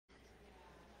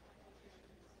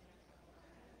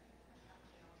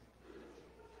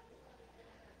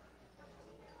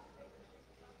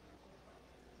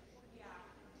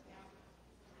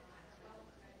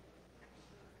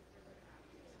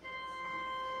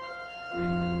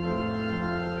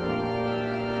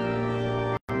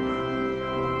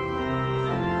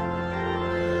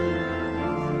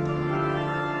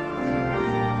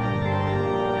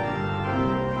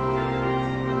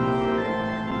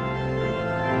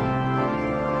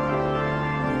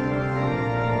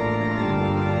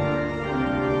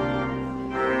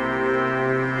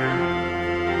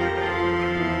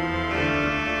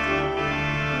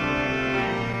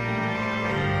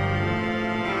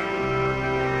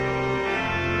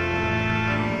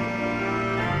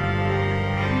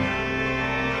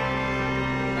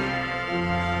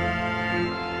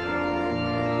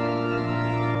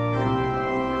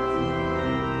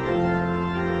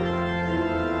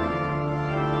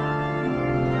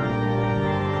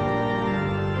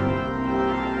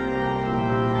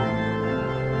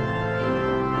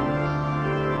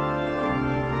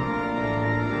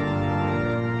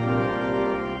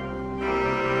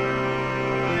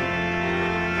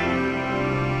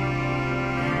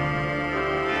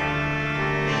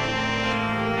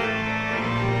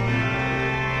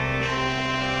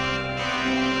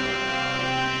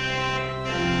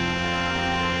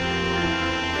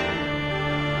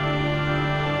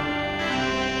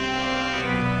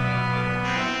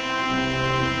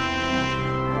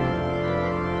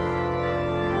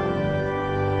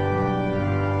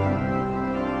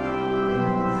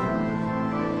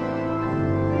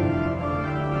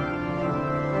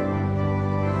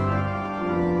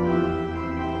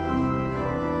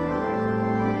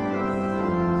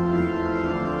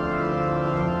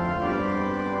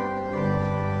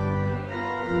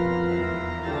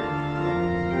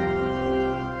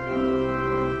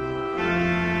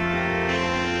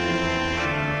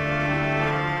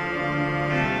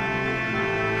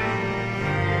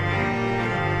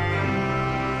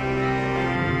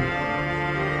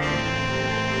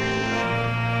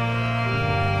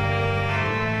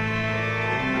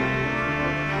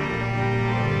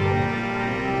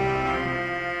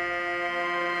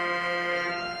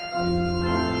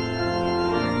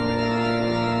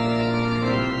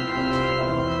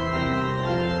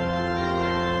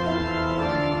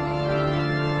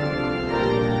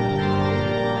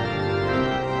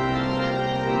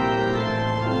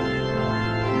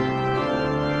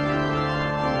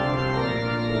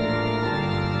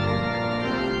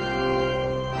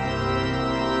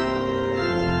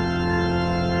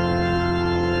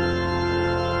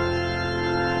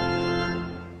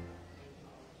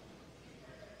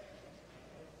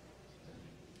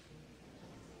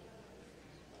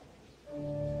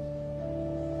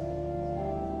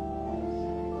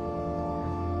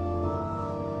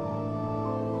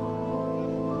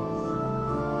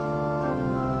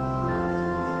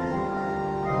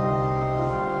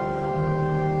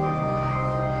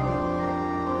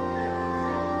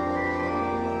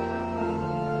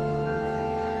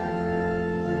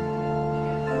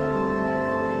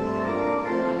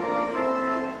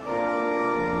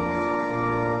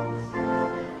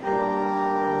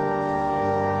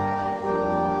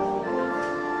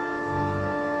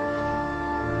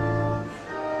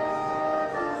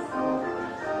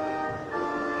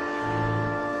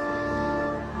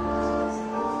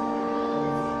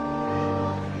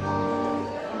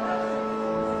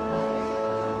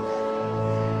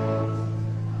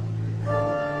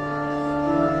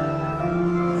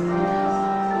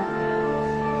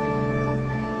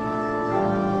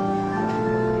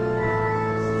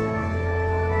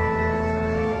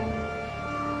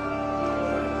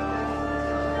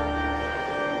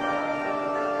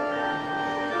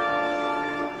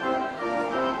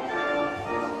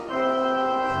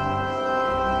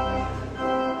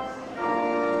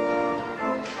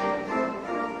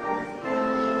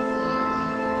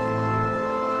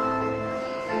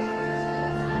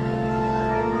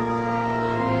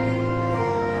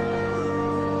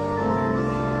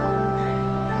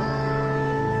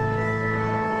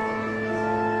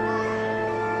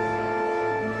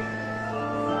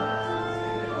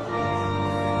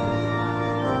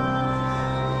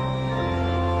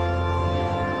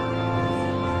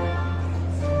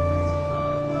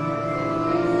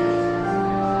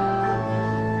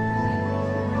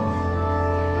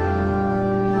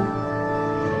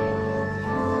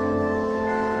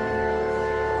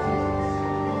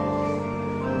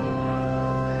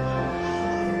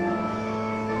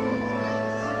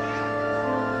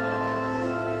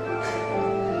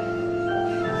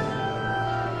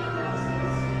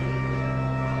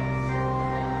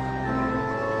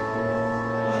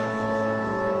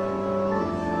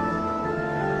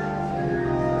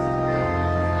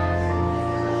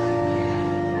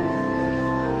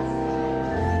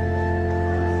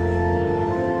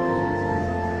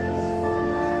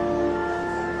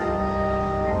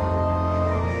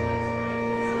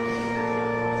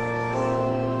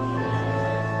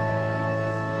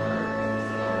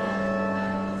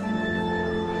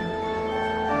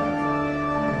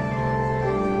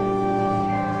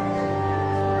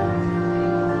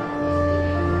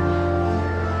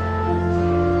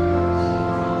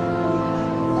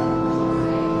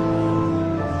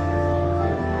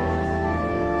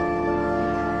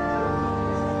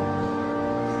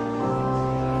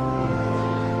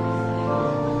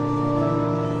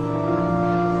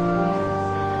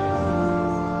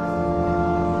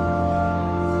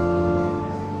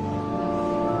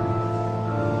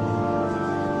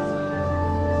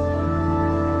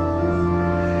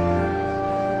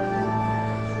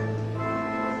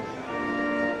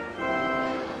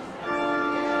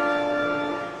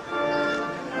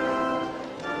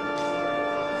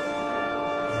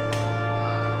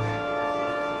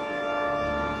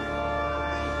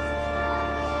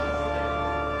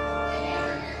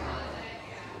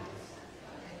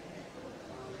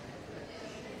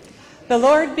The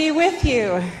Lord be with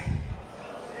you.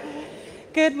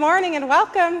 Good morning and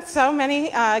welcome. So many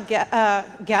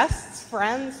guests,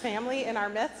 friends, family in our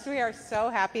midst. We are so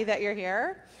happy that you're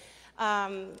here.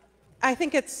 I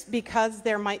think it's because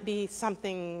there might be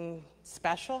something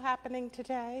special happening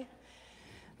today.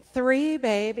 3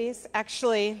 babies,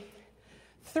 actually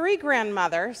 3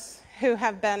 grandmothers who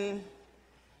have been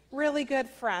really good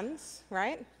friends,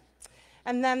 right?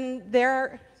 And then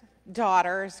their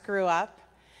daughters grew up,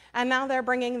 and now they're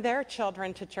bringing their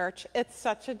children to church. It's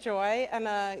such a joy and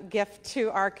a gift to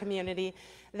our community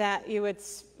that you would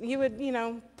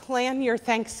plan your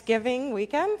Thanksgiving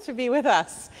weekend to be with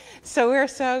us. So we're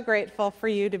so grateful for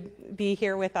you to be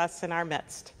here with us in our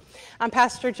midst. I'm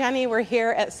Pastor Jenny. We're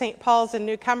here at St. Paul's in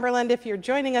New Cumberland. If you're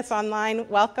joining us online,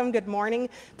 welcome, good morning.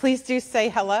 Please do say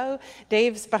hello.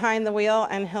 Dave's behind the wheel,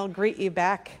 and he'll greet you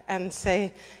back and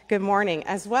say good morning.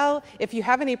 As well, if you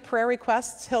have any prayer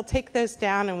requests, he'll take those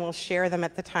down and we'll share them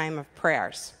at the time of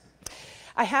prayers.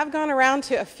 I have gone around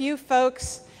to a few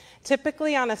folks.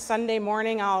 Typically on a Sunday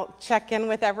morning, I'll check in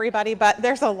with everybody, but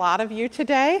there's a lot of you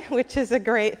today, which is a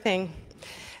great thing.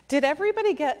 Did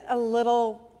everybody get a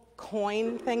little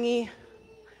coin thingy?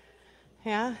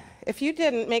 Yeah? If you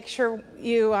didn't, make sure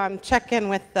you check in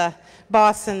with the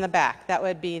boss in the back. That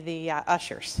would be the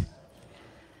ushers.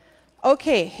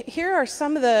 Okay, here are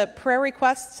some of the prayer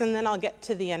requests, and then I'll get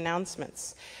to the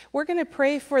announcements. We're going to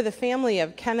pray for the family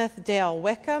of Kenneth Dale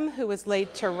Wickham, who was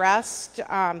laid to rest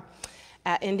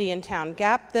at Indiantown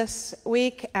Gap this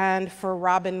week, and for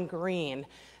Robin Green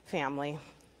family,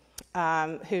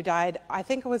 who died, I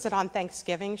think, was it on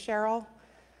Thanksgiving, Cheryl?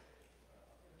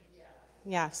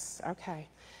 Yes, okay.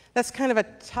 That's kind of a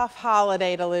tough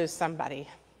holiday to lose somebody.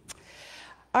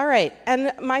 All right,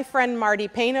 and my friend Marty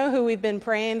Pano, who we've been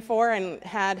praying for and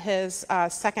had his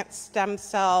second stem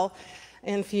cell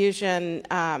infusion,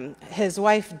 his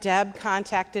wife Deb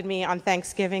contacted me on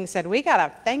Thanksgiving, said, we got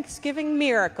a Thanksgiving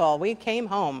miracle. We came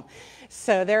home.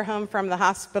 So they're home from the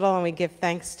hospital, and we give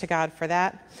thanks to God for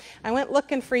that. I went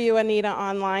looking for you, Anita,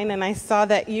 online, and I saw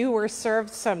that you were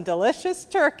served some delicious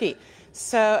turkey.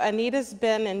 So Anita's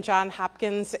been in Johns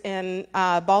Hopkins in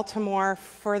Baltimore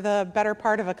for the better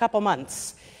part of a couple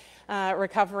months,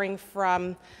 recovering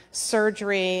from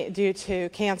surgery due to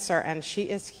cancer, and she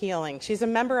is healing. She's a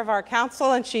member of our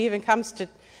council, and she even comes to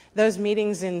those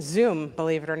meetings in Zoom,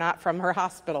 believe it or not, from her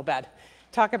hospital bed.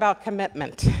 Talk about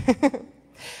commitment.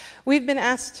 We've been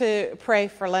asked to pray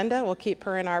for Linda. We'll keep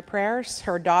her in our prayers.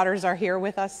 Her daughters are here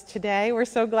with us today. We're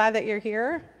so glad that you're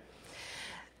here.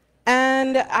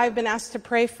 And I've been asked to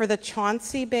pray for the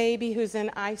Chauncey baby who's in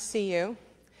ICU.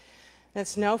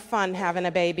 It's no fun having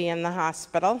a baby in the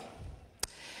hospital.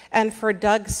 And for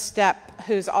Doug Stepp,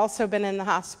 who's also been in the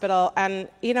hospital. And,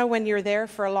 you know, when you're there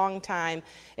for a long time,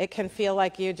 it can feel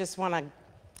like you just want to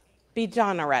be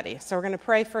done already. So we're going to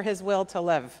pray for his will to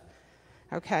live.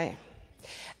 Okay.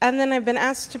 And then I've been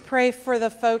asked to pray for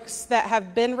the folks that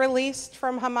have been released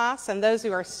from Hamas and those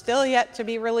who are still yet to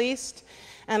be released.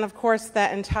 And, of course,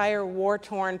 that entire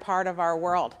war-torn part of our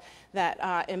world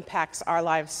that impacts our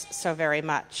lives so very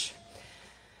much.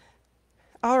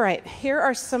 All right, here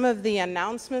are some of the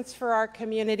announcements for our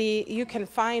community. You can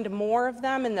find more of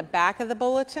them in the back of the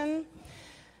bulletin.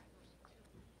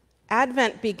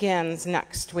 Advent begins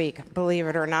next week, believe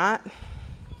it or not.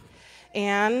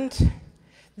 And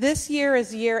this year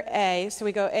is year A, so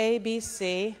we go A, B,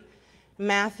 C.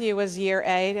 Matthew was year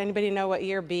A. Anybody know what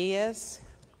year B is?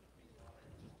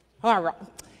 Oh,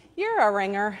 you're a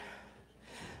ringer.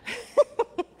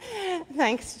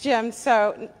 Thanks, Jim.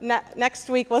 So next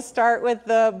week we'll start with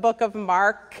the book of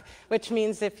Mark, which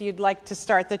means if you'd like to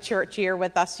start the church year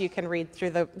with us, you can read through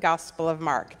the Gospel of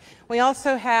Mark. We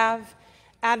also have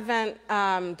Advent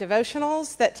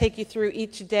devotionals that take you through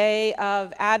each day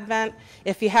of Advent.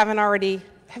 If you haven't already,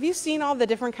 have you seen all the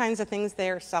different kinds of things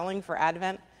they are selling for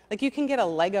Advent? Like you can get a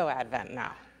Lego Advent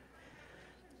now.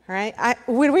 Right?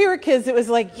 When we were kids, it was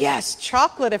like, yes,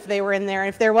 chocolate if they were in there.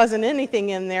 If there wasn't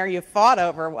anything in there, you fought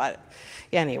over what.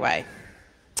 Anyway.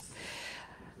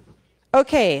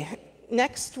 Okay,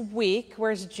 next week,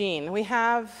 where's Jean? We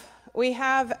have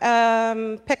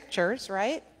pictures,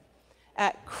 right,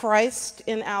 at Christ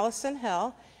in Allison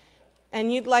Hill,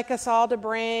 and you'd like us all to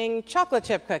bring chocolate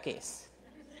chip cookies.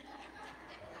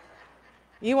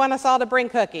 You want us all to bring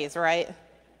cookies, right?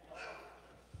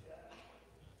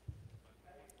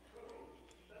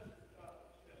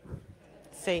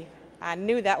 See, I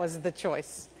knew that was the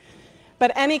choice.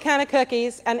 But any kind of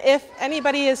cookies, and if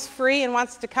anybody is free and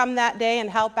wants to come that day and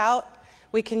help out,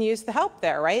 we can use the help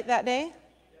there, right, that day?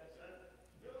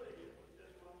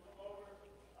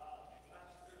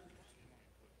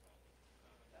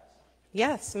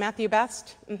 Yes, Matthew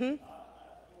Best. Mm-hmm.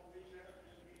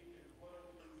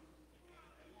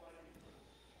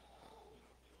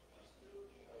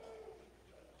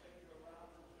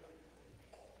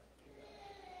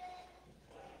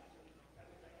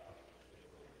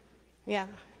 Yeah.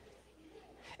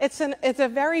 It's a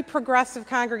very progressive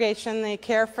congregation. They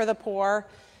care for the poor,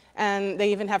 and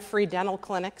they even have free dental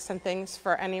clinics and things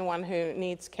for anyone who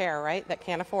needs care, right, that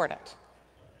can't afford it.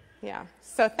 Yeah.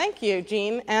 So thank you,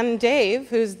 Jean and Dave,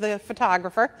 who's the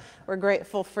photographer. We're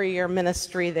grateful for your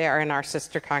ministry there in our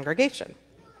sister congregation.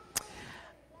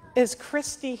 Is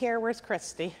Christy here? Where's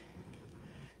Christy?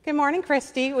 Good morning,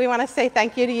 Christy. We want to say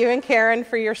thank you to you and Karen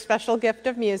for your special gift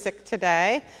of music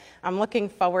today. I'm looking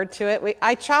forward to it.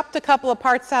 I chopped a couple of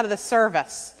parts out of the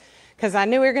service because I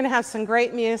knew we were going to have some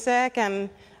great music and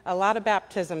a lot of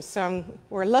baptisms. So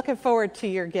we're looking forward to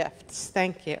your gifts.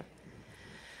 Thank you.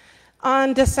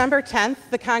 On December 10th,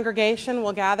 the congregation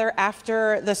will gather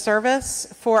after the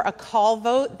service for a call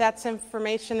vote. That's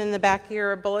information in the back of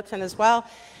your bulletin as well.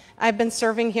 I've been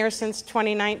serving here since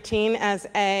 2019 as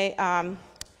a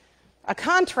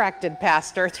contracted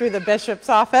pastor through the bishop's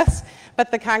office,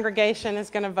 but the congregation is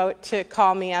going to vote to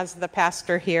call me as the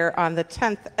pastor here on the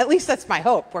 10th. At least that's my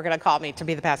hope. We're going to call me to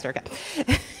be the pastor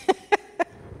again.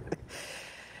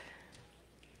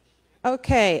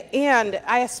 Okay, and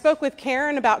I spoke with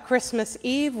Karen about Christmas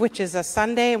Eve, which is a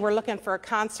Sunday. We're looking for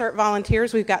concert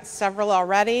volunteers. We've got several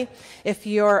already. If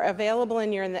you're available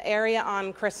and you're in the area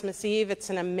on Christmas Eve, it's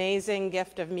an amazing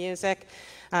gift of music.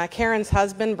 Karen's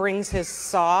husband brings his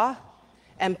saw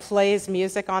and plays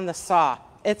music on the saw.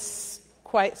 It's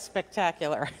quite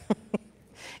spectacular.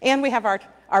 And we have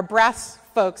our brass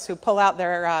folks who pull out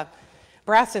their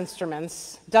brass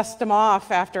instruments, dust them off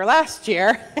after last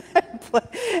year,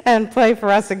 and play for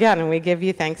us again, and we give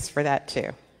you thanks for that too.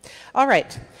 All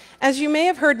right. As you may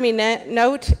have heard me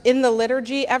note in the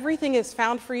liturgy, everything is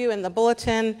found for you in the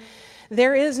bulletin.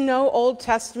 There is no Old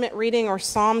Testament reading or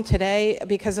psalm today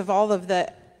because of all of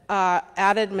the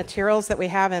added materials that we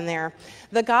have in there.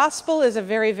 The gospel is a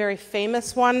very, very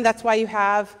famous one. That's why you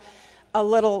have a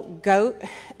little goat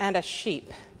and a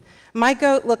sheep. My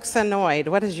goat looks annoyed.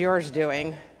 What is yours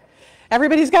doing?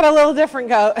 Everybody's got a little different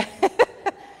goat.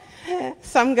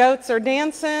 Some goats are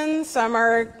dancing,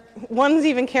 one's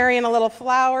even carrying a little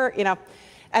flower,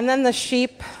 and then the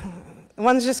sheep,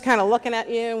 one's just kind of looking at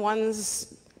you,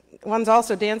 one's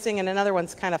also dancing, and another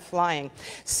one's kind of flying.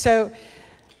 So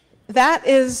that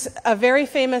is a very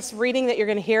famous reading that you're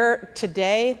going to hear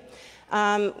today.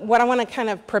 What I want to kind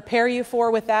of prepare you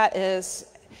for with that is,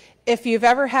 if you've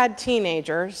ever had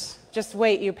teenagers, just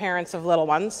wait, you parents of little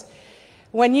ones,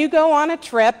 when you go on a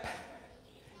trip,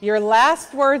 your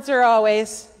last words are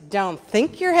always, "Don't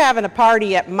think you're having a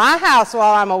party at my house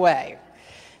while I'm away,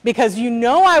 because you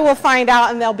know I will find out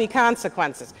and there'll be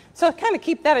consequences." So kind of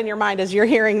keep that in your mind as you're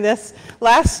hearing this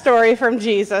last story from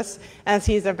Jesus as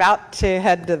he's about to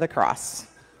head to the cross.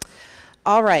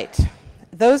 All right.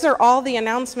 Those are all the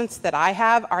announcements that I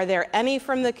have. Are there any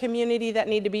from the community that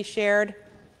need to be shared?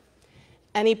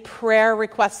 Any prayer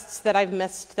requests that I've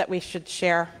missed that we should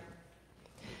share?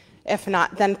 If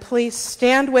not, then please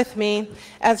stand with me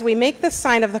as we make the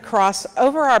sign of the cross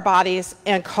over our bodies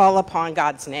and call upon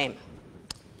God's name.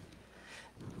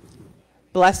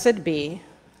 Blessed be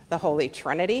the Holy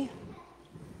Trinity,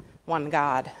 one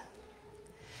God,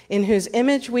 in whose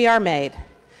image we are made,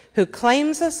 who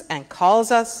claims us and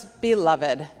calls us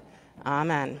beloved.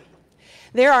 Amen.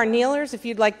 There are kneelers if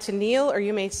you'd like to kneel, or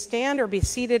you may stand or be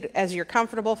seated as you're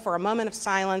comfortable for a moment of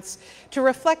silence to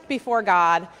reflect before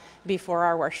God before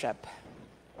our worship.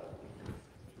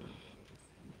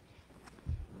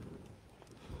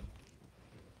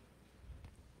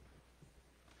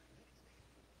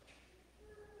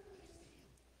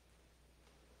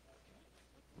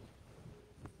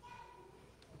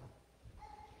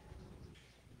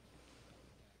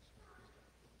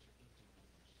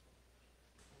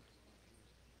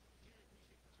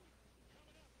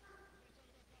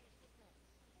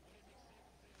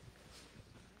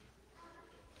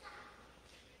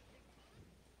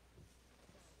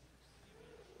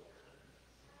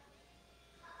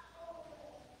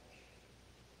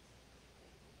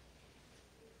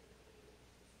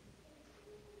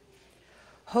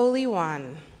 Holy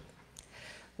One,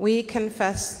 we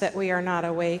confess that we are not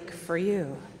awake for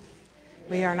you.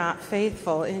 We are not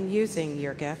faithful in using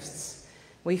your gifts.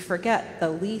 We forget the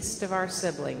least of our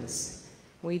siblings.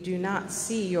 We do not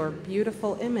see your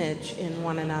beautiful image in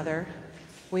one another.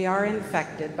 We are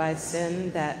infected by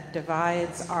sin that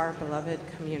divides our beloved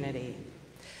community.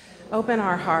 Open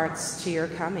our hearts to your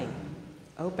coming.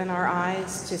 Open our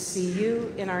eyes to see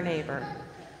you in our neighbor.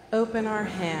 Open our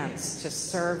hands to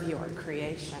serve your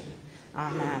creation.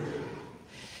 Amen.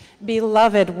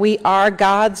 Beloved, we are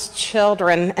God's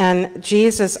children, and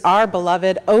Jesus, our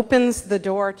beloved, opens the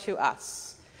door to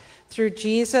us. Through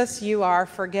Jesus, you are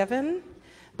forgiven.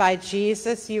 By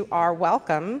Jesus, you are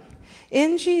welcome.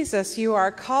 In Jesus, you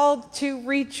are called to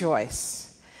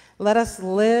rejoice. Let us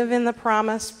live in the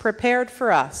promise prepared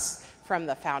for us from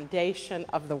the foundation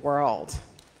of the world.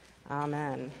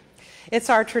 Amen. It's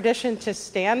our tradition to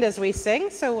stand as we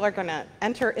sing, so we're going to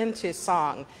enter into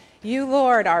song. You,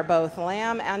 Lord, are both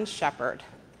Lamb and Shepherd.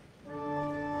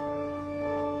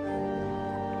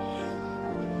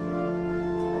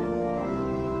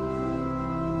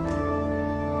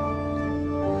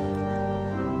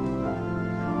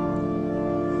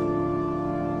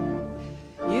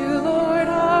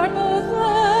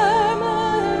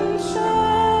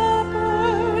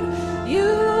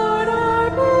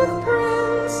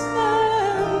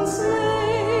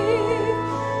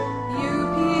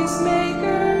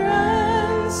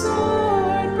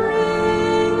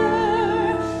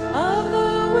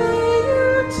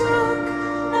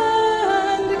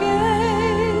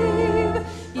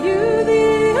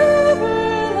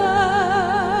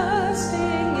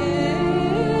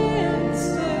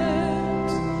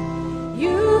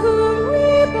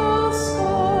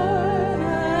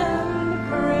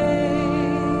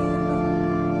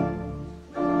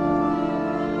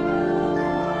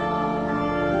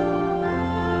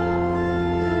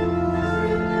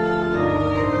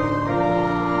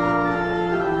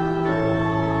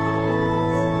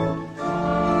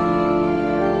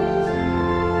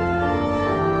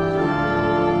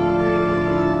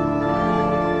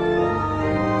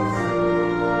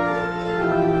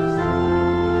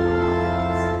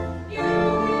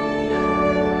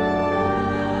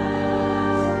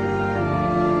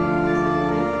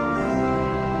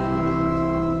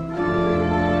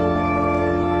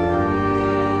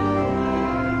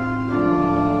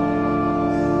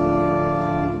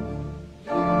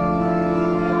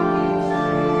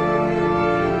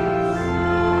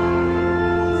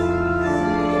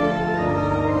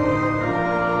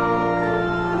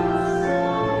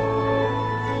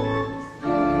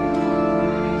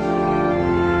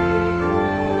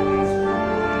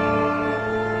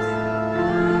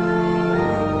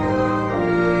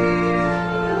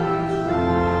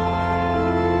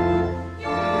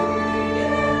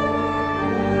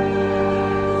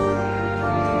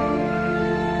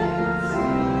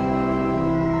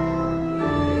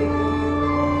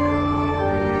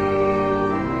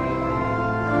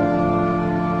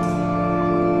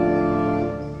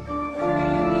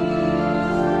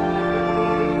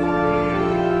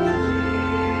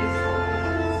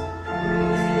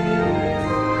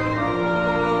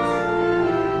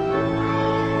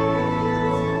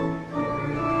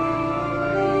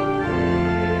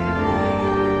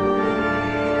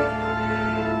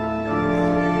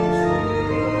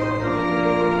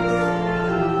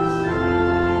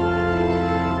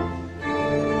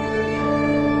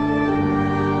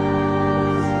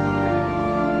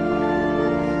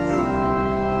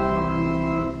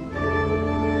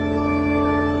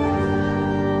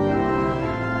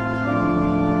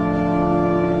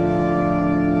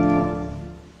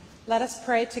 Let us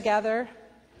pray together.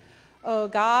 O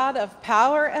God of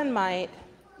power and might,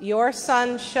 your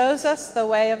Son shows us the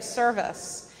way of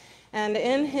service, and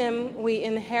in him we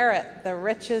inherit the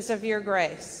riches of your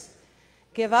grace.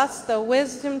 Give us the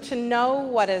wisdom to know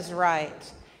what is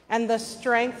right and the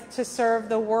strength to serve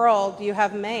the world you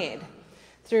have made.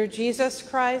 Through Jesus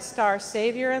Christ, our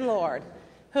Savior and Lord,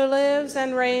 who lives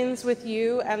and reigns with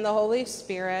you and the Holy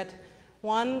Spirit,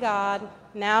 one God,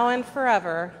 now and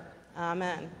forever.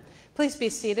 Amen. Please be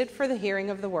seated for the hearing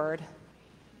of the word.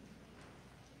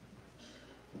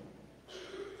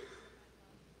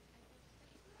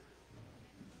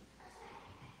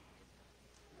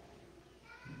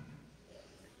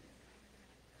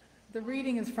 The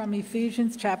reading is from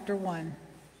Ephesians chapter 1.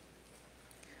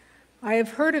 I have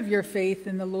heard of your faith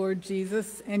in the Lord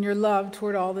Jesus and your love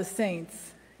toward all the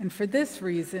saints, and for this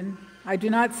reason I do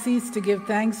not cease to give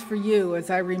thanks for you as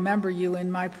I remember you in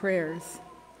my prayers.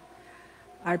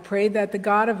 I pray that the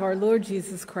God of our Lord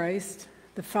Jesus Christ,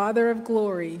 the Father of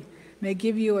glory, may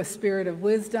give you a spirit of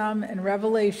wisdom and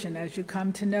revelation as you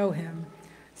come to know him,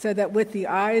 so that with the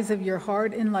eyes of your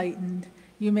heart enlightened,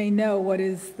 you may know what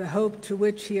is the hope to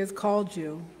which he has called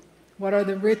you, what are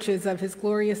the riches of his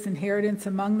glorious inheritance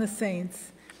among the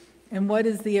saints, and what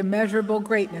is the immeasurable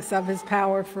greatness of his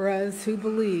power for us who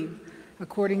believe,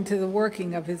 according to the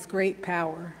working of his great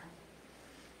power.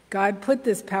 God put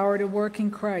this power to work in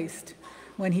Christ,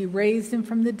 when he raised him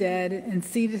from the dead and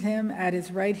seated him at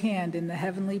his right hand in the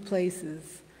heavenly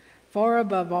places, far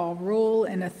above all rule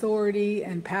and authority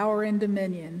and power and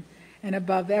dominion, and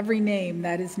above every name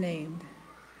that is named,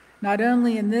 not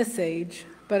only in this age,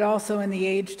 but also in the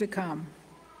age to come.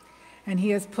 And he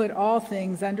has put all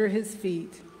things under his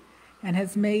feet, and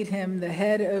has made him the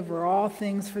head over all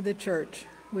things for the church,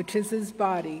 which is his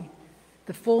body,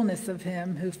 the fullness of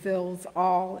him who fills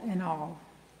all in all.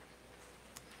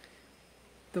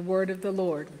 The word of the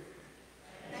Lord.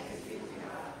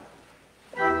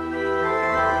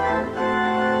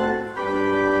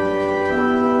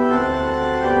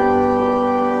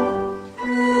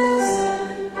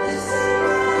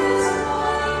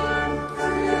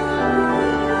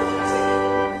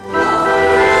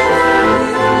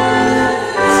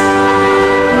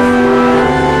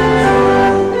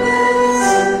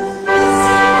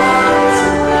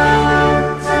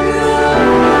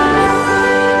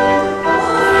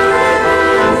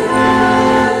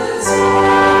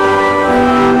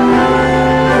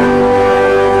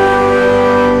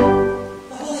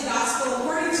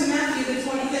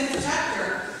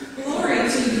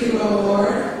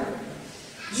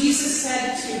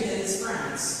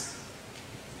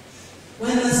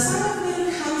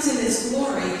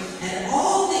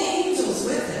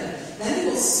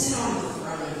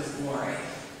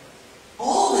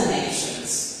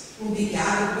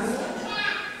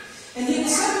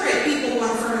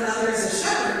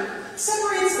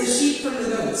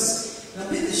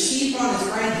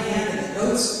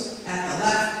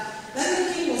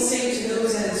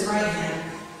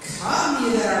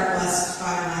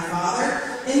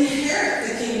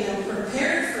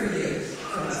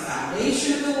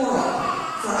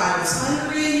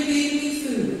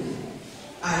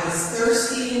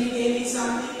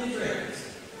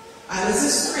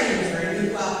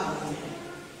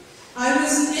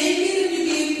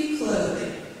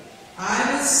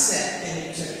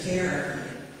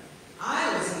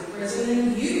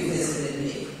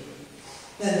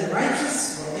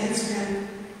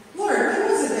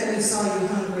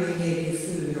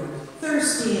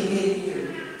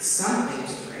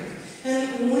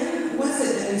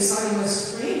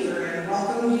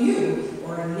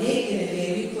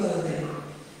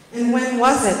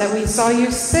 Saw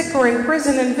you sick or in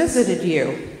prison and visited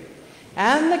you?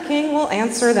 And the king will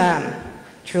answer them,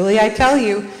 truly I tell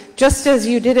you, just as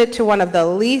you did it to one of the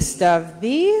least of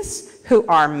these who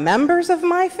are members of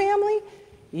my family,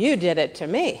 you did it to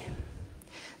me.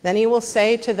 Then he will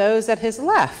say to those at his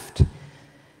left,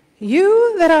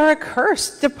 you that are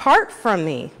accursed, depart from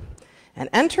me and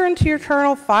enter into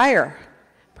eternal fire,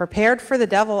 prepared for the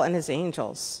devil and his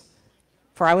angels.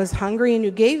 For I was hungry and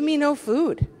you gave me no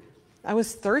food. I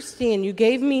was thirsty, and you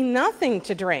gave me nothing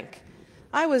to drink.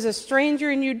 I was a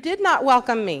stranger, and you did not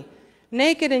welcome me.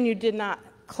 Naked, and you did not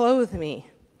clothe me.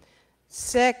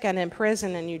 Sick and in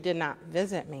prison, and you did not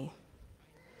visit me.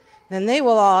 Then they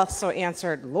will also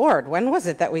answer, Lord, when was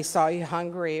it that we saw you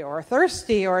hungry, or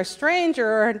thirsty, or a stranger,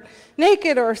 or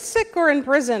naked, or sick, or in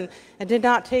prison, and did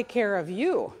not take care of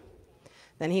you?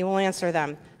 Then he will answer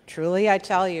them, truly I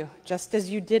tell you, just as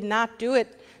you did not do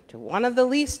it to one of the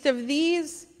least of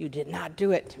these, you did not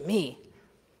do it to me.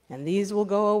 And these will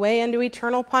go away into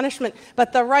eternal punishment,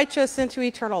 but the righteous into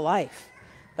eternal life.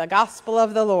 The gospel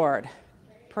of the Lord.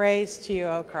 Praise to you,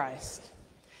 O Christ.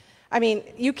 I mean,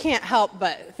 you can't help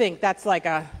but think that's like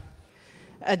a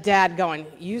dad going,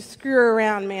 you screw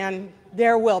around, man,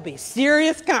 there will be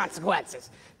serious consequences.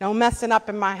 No messing up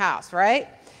in my house, right?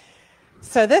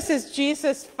 So this is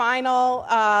Jesus' final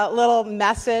little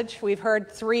message. We've heard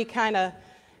three kind of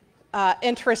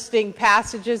interesting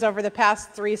passages over the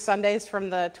past 3 Sundays from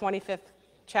the 25th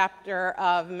chapter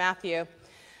of Matthew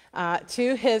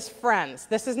to his friends.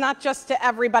 This is not just to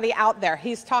everybody out there.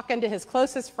 He's talking to his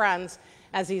closest friends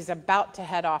as he's about to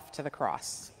head off to the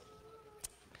cross.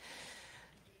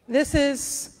 This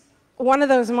is one of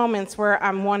those moments where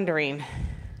I'm wondering,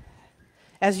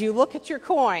 as you look at your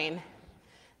coin,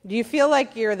 do you feel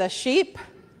like you're the sheep?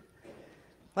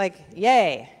 Like,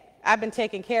 yay, I've been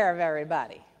taking care of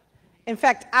everybody. In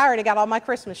fact, I already got all my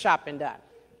Christmas shopping done.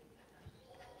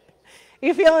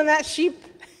 You feeling that, sheep?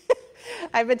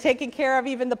 I've been taking care of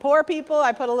even the poor people.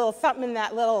 I put a little something in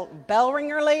that little bell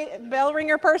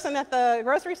ringer person at the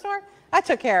grocery store. I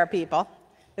took care of people.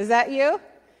 Is that you?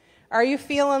 Are you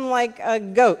feeling like a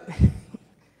goat?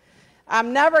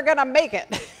 I'm never going to make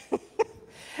it.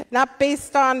 Not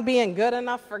based on being good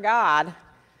enough for God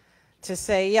to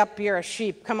say, yep, you're a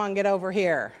sheep. Come on, get over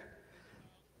here.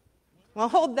 Well,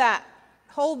 hold that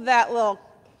little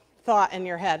thought in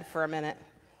your head for a minute.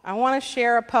 I want to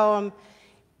share a poem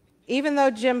Even though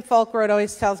Jim Folkroad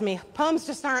always tells me, poems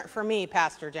just aren't for me,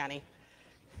 Pastor Jenny.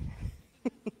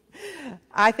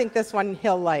 I think this one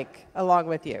he'll like, along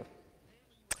with you.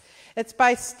 It's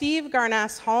by Steve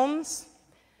Garnaas Holmes,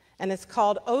 and it's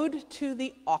called Ode to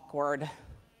the Awkward.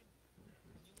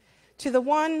 To the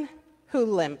one who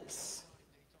limps,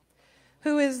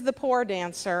 who is the poor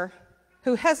dancer,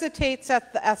 who hesitates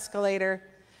at the escalator,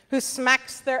 who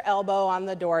smacks their elbow on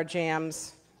the door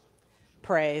jambs,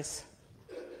 praise.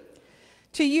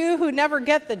 To you who never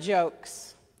get the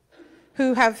jokes,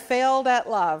 who have failed at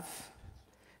love,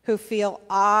 who feel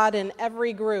odd in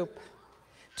every group,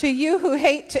 to you who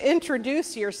hate to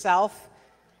introduce yourself,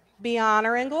 be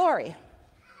honor and glory.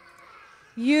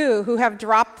 You who have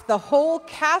dropped the whole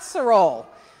casserole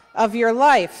of your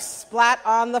life splat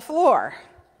on the floor,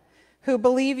 who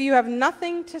believe you have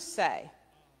nothing to say,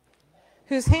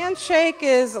 whose handshake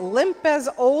is limp as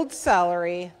old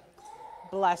celery,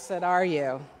 blessed are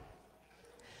you.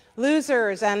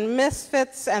 Losers and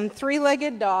misfits and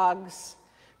three-legged dogs,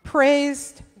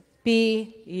 praised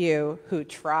be you who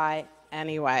try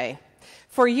anyway.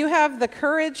 For you have the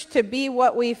courage to be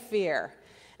what we fear,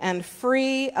 and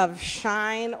free of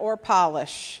shine or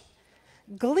polish.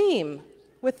 Gleam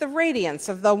with the radiance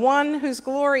of the one whose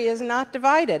glory is not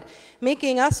divided,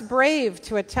 making us brave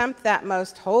to attempt that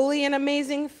most holy and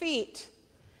amazing feat,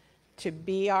 to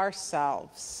be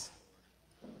ourselves.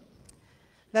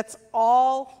 That's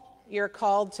all you're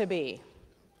called to be.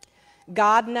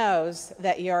 God knows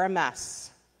that you're a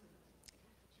mess.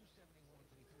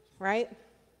 Right?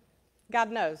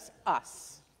 God knows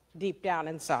us deep down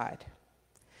inside.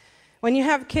 When you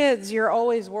have kids, you're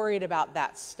always worried about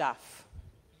that stuff.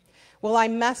 Will I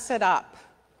mess it up?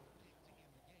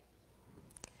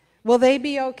 Will they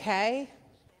be okay?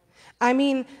 I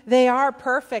mean, they are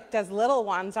perfect as little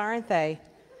ones, aren't they?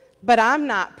 But I'm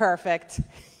not perfect.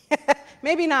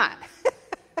 Maybe not.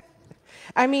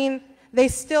 I mean, they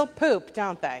still poop,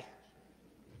 don't they?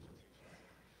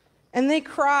 And they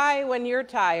cry when you're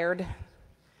tired.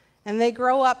 And they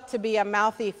grow up to be a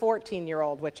mouthy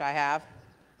 14-year-old, which I have.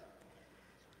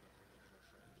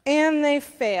 And they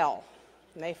fail.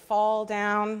 And they fall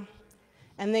down.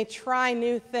 And they try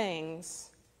new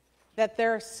things that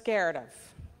they're scared of.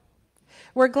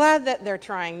 We're glad that they're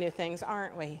trying new things,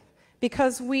 aren't we?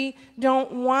 Because we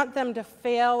don't want them to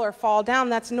fail or fall down.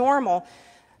 That's normal.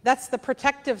 That's the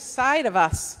protective side of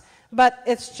us. But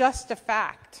it's just a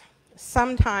fact.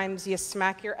 Sometimes you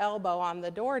smack your elbow on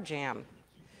the door jamb.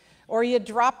 Or you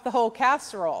drop the whole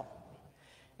casserole.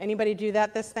 Anybody do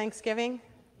that this Thanksgiving?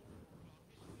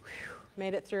 Whew,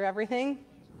 made it through everything?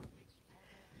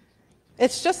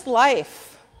 It's just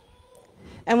life.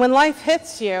 And when life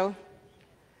hits you,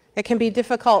 it can be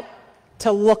difficult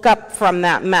to look up from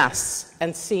that mess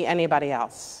and see anybody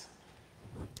else.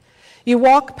 You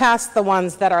walk past the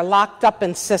ones that are locked up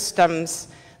in systems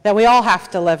that we all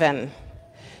have to live in.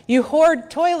 You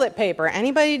hoard toilet paper.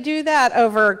 Anybody do that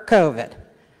over COVID?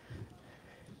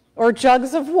 Or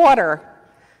jugs of water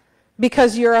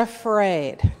because you're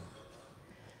afraid.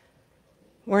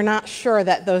 We're not sure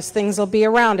that those things will be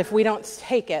around if we don't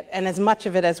take it and as much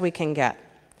of it as we can get.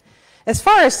 As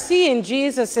far as seeing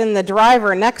Jesus in the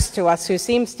driver next to us who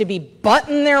seems to be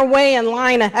butting their way in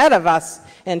line ahead of us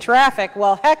in traffic,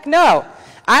 well, heck no.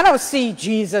 I don't see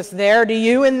Jesus there. Do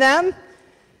you in them?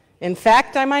 In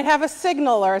fact, I might have a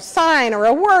signal or a sign or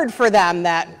a word for them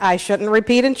that I shouldn't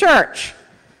repeat in church.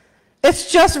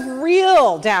 It's just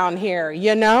real down here,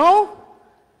 you know?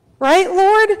 Right,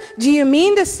 Lord? Do you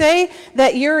mean to say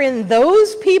that you're in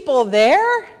those people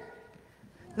there?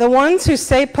 The ones who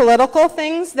say political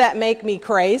things that make me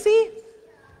crazy?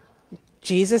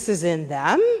 Jesus is in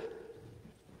them?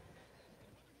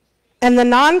 And the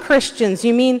non-Christians,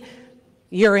 you mean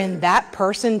you're in that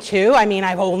person too? I mean,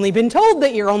 I've only been told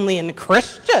that you're only in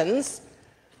Christians.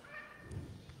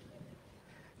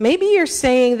 Maybe you're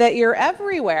saying that you're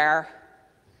everywhere,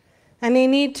 and I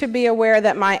need to be aware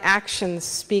that my actions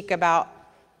speak about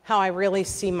how I really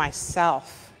see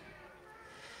myself.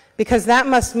 Because that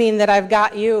must mean that I've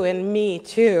got you in me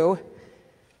too,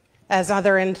 as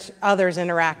others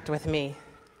interact with me.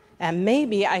 And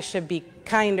maybe I should be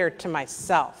kinder to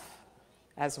myself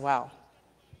as well.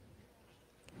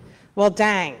 Well,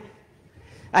 dang.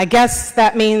 I guess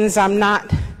that means I'm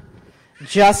not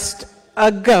just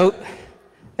a goat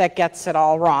that gets it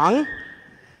all wrong,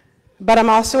 but I'm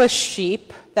also a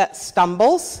sheep that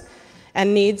stumbles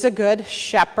and needs a good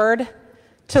shepherd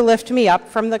to lift me up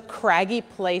from the craggy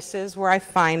places where I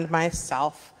find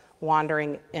myself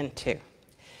wandering into.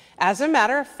 As a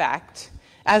matter of fact,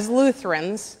 as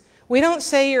Lutherans, we don't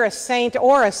say you're a saint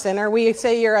or a sinner. We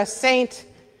say you're a saint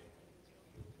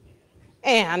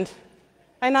And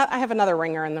I have another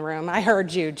ringer in the room. I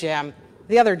heard you, Jim.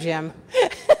 The other Jim.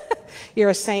 You're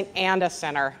a saint and a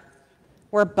sinner.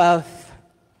 We're both.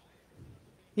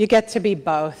 You get to be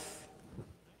both.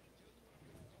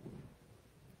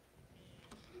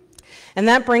 And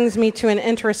that brings me to an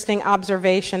interesting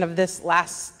observation of this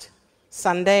last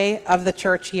Sunday of the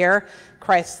church year,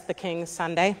 Christ the King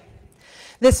Sunday.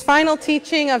 This final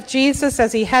teaching of Jesus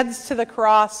as he heads to the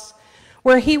cross,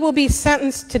 where he will be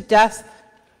sentenced to death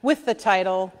with the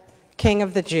title King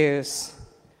of the Jews.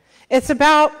 It's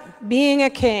about being a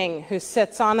king who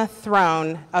sits on a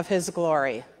throne of his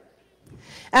glory.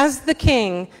 As the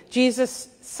king, Jesus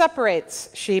separates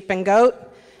sheep and goat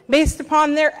based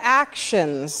upon their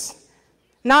actions,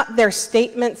 not their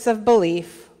statements of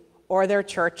belief or their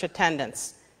church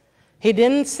attendance. He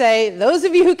didn't say, those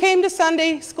of you who came to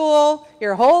Sunday school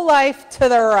your whole life to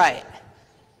the right,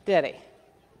 did he?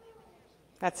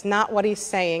 That's not what he's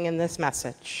saying in this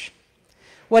message.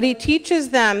 What he teaches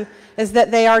them is that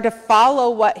they are to follow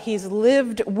what he's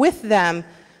lived with them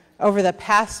over the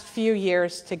past few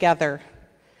years together.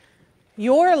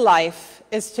 Your life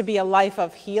is to be a life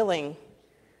of healing,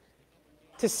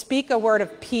 to speak a word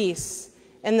of peace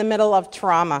in the middle of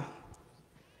trauma,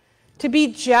 to be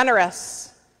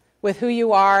generous with who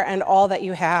you are and all that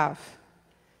you have,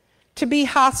 to be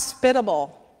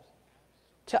hospitable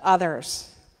to others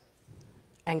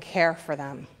and care for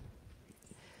them.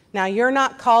 Now, you're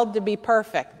not called to be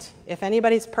perfect. If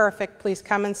anybody's perfect, please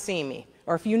come and see me.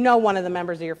 Or if you know one of the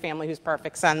members of your family who's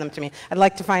perfect, send them to me. I'd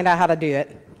like to find out how to do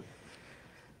it.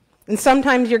 And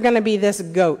sometimes you're going to be this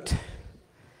goat.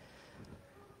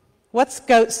 What's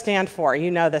GOAT stand for?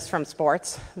 You know this from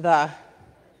sports. The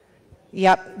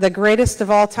greatest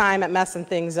of all time at messing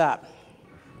things up.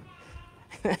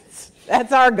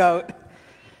 That's our GOAT.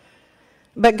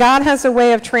 But God has a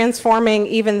way of transforming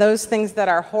even those things that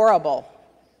are horrible.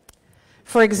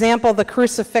 For example, the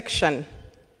crucifixion.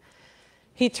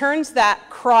 He turns that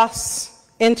cross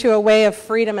into a way of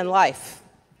freedom and life.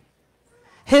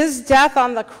 His death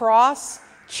on the cross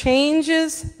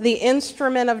changes the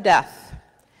instrument of death.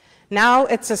 Now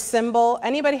it's a symbol.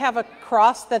 Anybody have a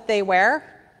cross that they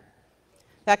wear?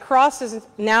 That cross is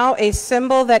now a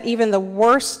symbol that even the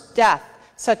worst death,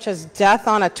 such as death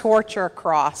on a torture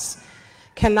cross,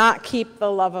 cannot keep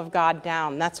the love of God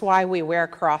down. That's why we wear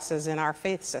crosses in our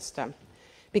faith system,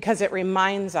 because it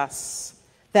reminds us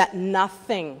that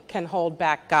nothing can hold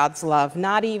back God's love,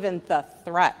 not even the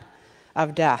threat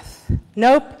of death.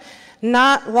 Nope,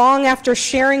 not long after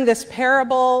sharing this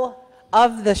parable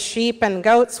of the sheep and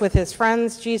goats with his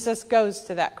friends, Jesus goes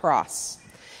to that cross.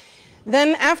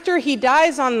 Then after he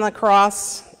dies on the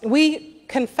cross, we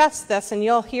confess this, and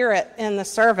you'll hear it in the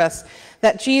service,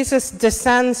 that Jesus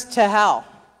descends to hell.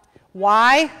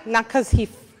 Why? Not because he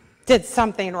did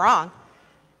something wrong,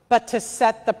 but to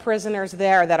set the prisoners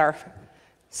there that are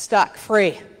stuck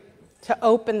free, to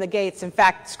open the gates. In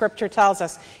fact, Scripture tells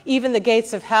us even the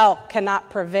gates of hell cannot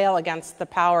prevail against the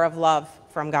power of love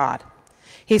from God.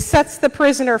 He sets the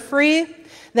prisoner free,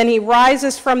 then he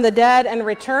rises from the dead and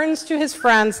returns to his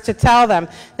friends to tell them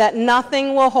that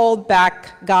nothing will hold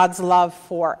back God's love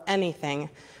for anything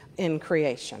in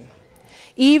creation.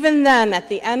 Even then, at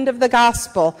the end of the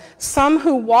gospel, some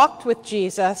who walked with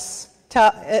Jesus,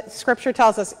 Scripture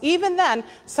tells us, even then,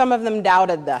 some of them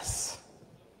doubted this.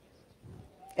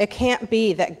 It can't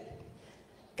be that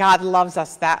God loves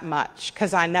us that much,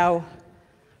 because I know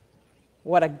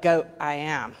what a goat I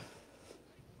am.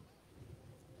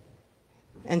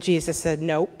 And Jesus said,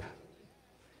 nope.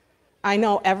 I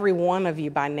know every one of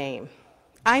you by name.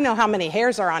 I know how many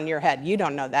hairs are on your head. You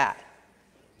don't know that.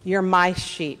 You're my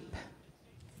sheep.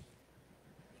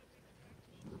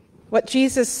 What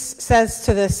Jesus says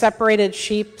to the separated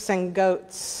sheep and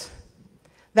goats,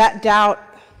 that doubt,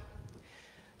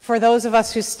 for those of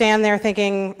us who stand there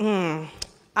thinking,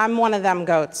 I'm one of them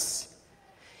goats,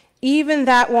 even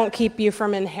that won't keep you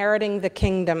from inheriting the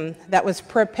kingdom that was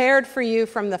prepared for you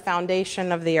from the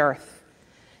foundation of the earth.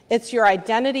 It's your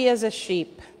identity as a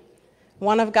sheep,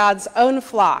 one of God's own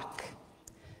flock,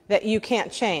 that you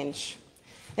can't change.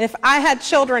 And if I had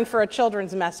children for a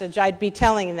children's message, I'd be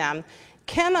telling them,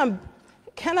 can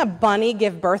a bunny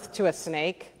give birth to a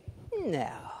snake?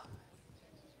 No.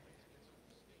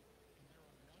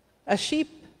 A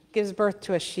sheep gives birth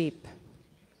to a sheep.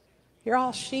 You're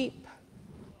all sheep.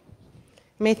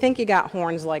 You may think you got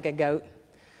horns like a goat.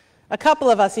 A couple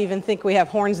of us even think we have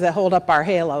horns that hold up our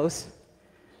halos.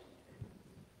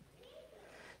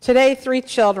 Today, 3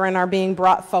 children are being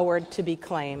brought forward to be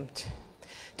claimed,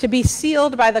 to be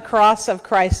sealed by the cross of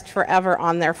Christ forever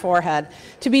on their forehead,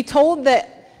 to be told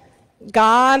that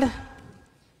God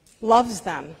loves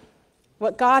them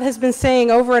What God has been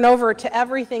saying over and over to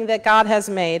everything that God has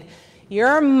made.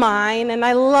 You're mine and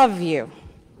I love you.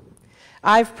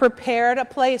 I've prepared a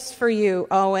place for you,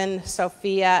 Owen,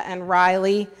 Sophia, and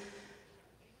Riley.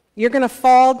 You're going to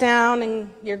fall down and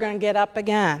you're going to get up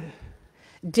again.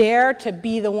 Dare to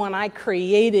be the one I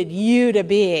created you to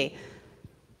be.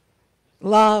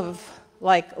 Love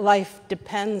like life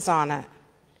depends on it.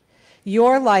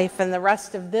 Your life and the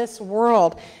rest of this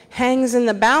world hangs in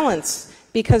the balance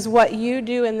because what you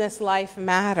do in this life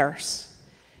matters.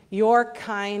 Your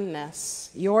kindness,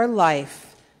 your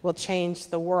life will change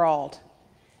the world,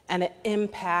 and it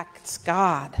impacts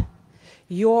God.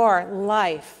 Your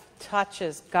life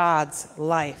touches God's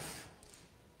life.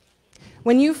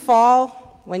 When you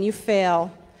fall, when you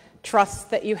fail,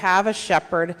 trust that you have a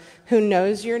shepherd who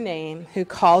knows your name, who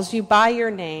calls you by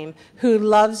your name, who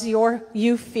loves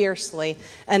you fiercely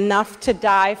enough to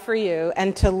die for you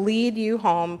and to lead you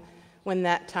home when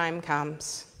that time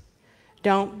comes.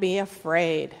 Don't be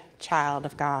afraid, child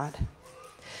of God.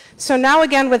 So now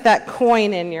again with that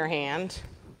coin in your hand,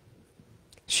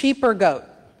 sheep or goat,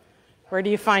 where do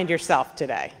you find yourself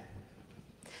today?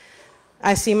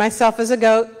 I see myself as a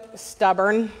goat,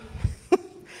 stubborn,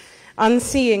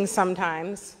 unseeing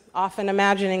sometimes, often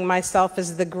imagining myself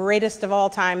as the greatest of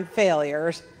all time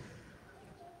failures.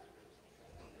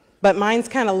 But mine's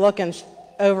kind of looking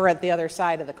over at the other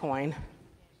side of the coin.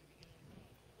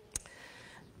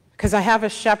 Because I have a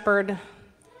shepherd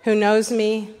who knows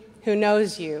me, who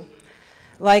knows you,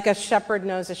 like a shepherd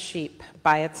knows a sheep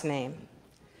by its name.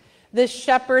 This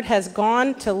shepherd has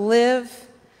gone to live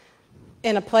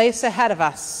in a place ahead of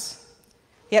us.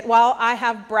 Yet while I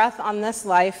have breath in this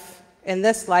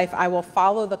life, I will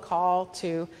follow the call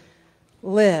to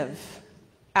live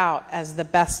out as the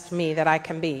best me that I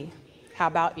can be. How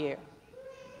about you?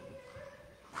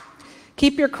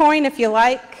 Keep your coin if you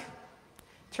like,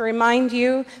 to remind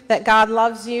you that God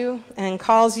loves you and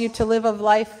calls you to live a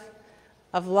life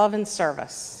of love and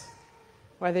service,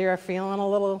 whether you're feeling a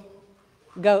little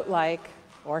goat-like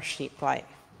or sheep-like.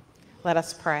 Let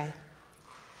us pray.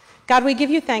 God, we give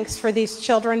you thanks for these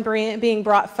children being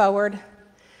brought forward.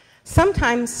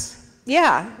 Sometimes,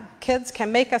 kids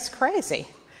can make us crazy.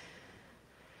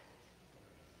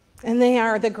 And they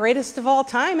are the greatest of all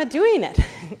time at doing it.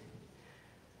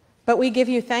 But we give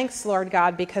you thanks, Lord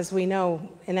God, because we know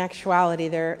in actuality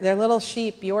they're little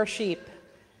sheep, your sheep.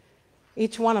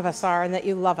 Each one of us are, and that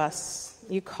you love us.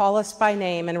 You call us by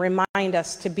name and remind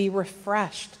us to be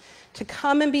refreshed, to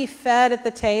come and be fed at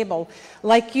the table.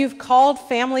 Like you've called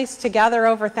families together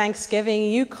over Thanksgiving,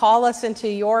 you call us into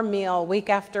your meal week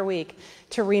after week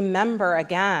to remember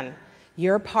again,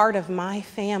 you're part of my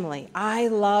family. I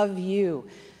love you.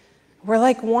 We're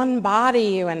like one body,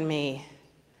 you and me.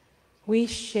 We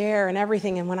share in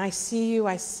everything, and when I see you,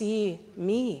 I see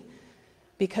me,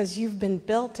 because you've been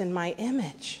built in my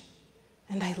image,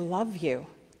 and I love you,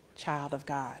 child of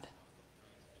God.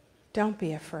 Don't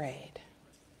be afraid.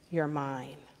 You're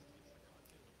mine.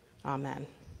 Amen.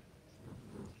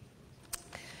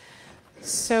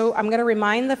 So I'm going to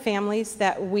remind the families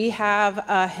that we have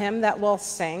a hymn that we'll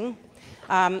sing.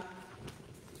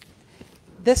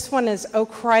 This one is, "O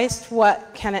Christ,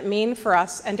 what can it mean for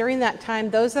us?" And during that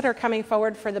time, those that are coming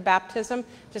forward for the baptism,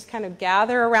 just kind of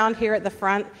gather around here at the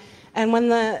front. And when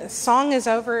the song is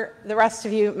over, the rest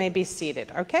of you may be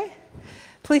seated, okay?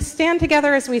 Please stand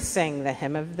together as we sing the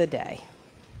hymn of the day.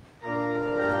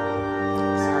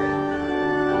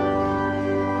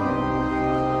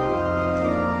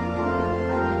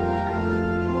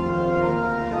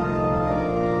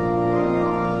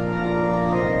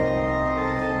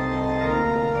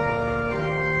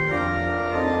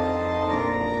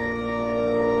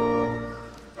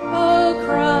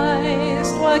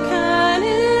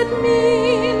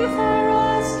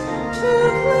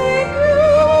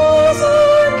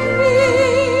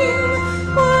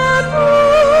 What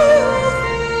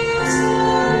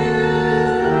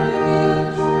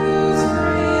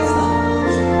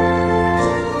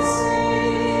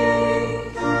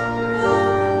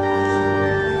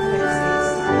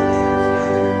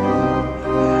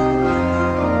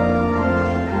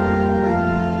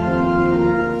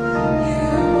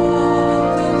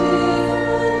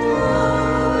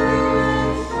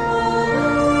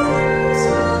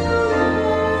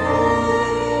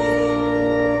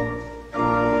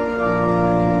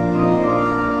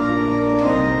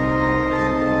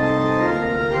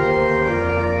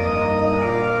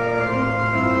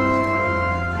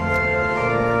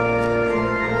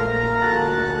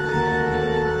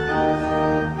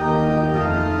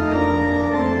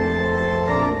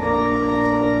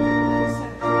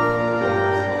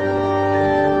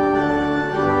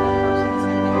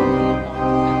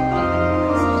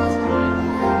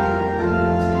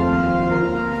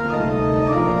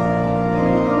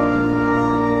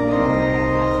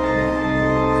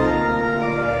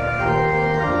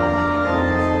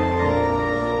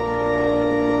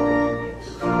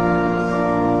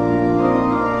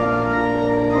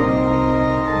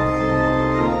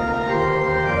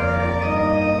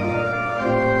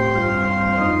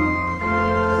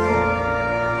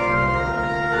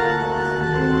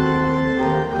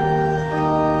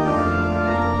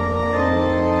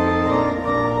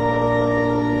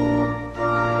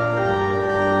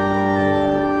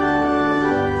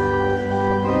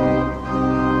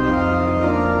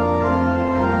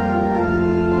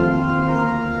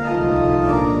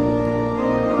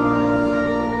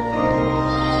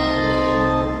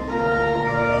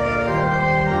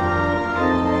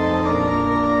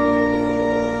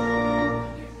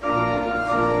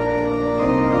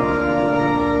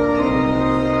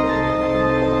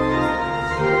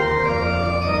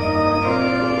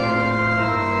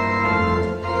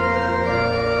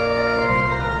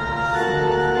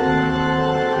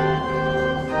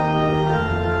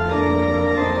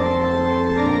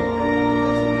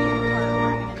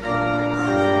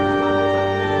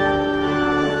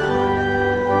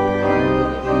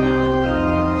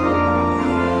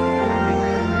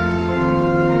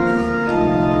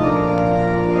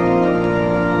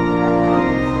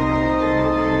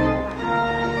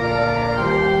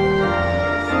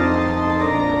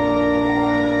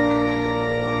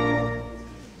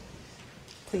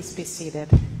seated.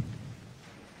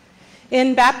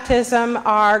 In baptism,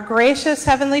 our gracious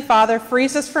Heavenly Father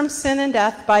frees us from sin and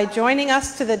death by joining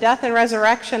us to the death and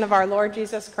resurrection of our Lord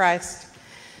Jesus Christ.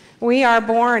 We are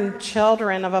born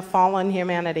children of a fallen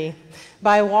humanity.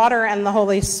 By water and the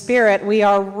Holy Spirit, we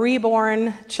are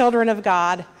reborn children of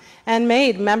God and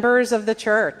made members of the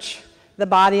church, the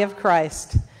body of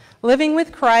Christ. Living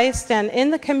with Christ and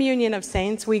in the communion of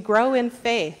saints, we grow in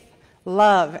faith,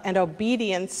 love, and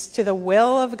obedience to the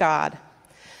will of God.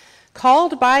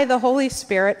 Called by the Holy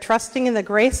Spirit, trusting in the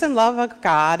grace and love of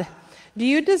God, do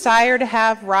you desire to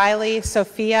have Riley,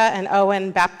 Sophia, and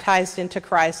Owen baptized into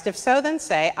Christ? If so, then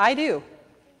say, I do.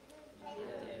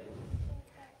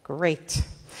 Great.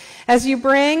 As you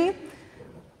bring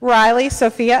Riley,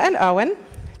 Sophia, and Owen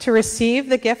to receive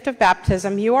the gift of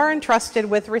baptism, you are entrusted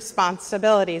with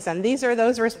responsibilities, and these are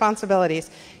those responsibilities.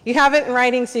 You have it in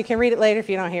writing so you can read it later if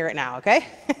you don't hear it now, okay?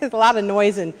 There's a lot of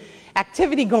noise and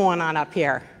activity going on up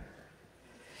here.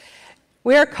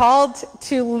 We are called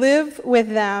to live with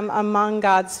them among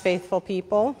God's faithful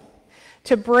people,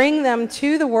 to bring them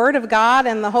to the Word of God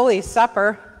and the Holy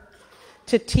Supper,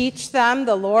 to teach them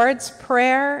the Lord's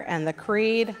Prayer and the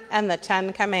Creed and the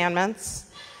Ten Commandments,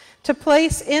 to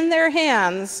place in their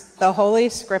hands the Holy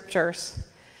Scriptures,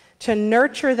 to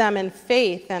nurture them in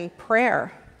faith and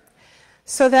prayer,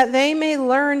 so that they may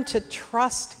learn to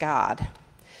trust God,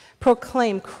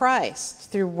 proclaim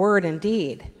Christ through word and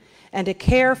deed, and to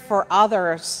care for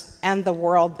others and the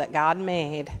world that God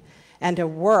made, and to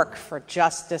work for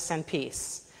justice and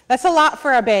peace. That's a lot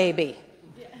for a baby.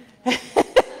 Yeah.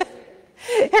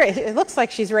 It looks like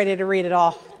she's ready to read it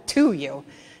all to you.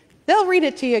 They'll read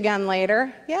it to you again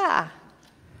later. Yeah.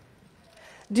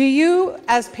 Do you,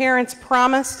 as parents,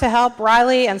 promise to help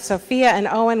Riley and Sophia and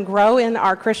Owen grow in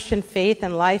our Christian faith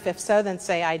and life? If so, then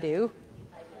say, I do.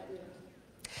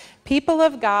 People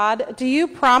of God, do you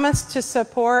promise to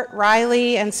support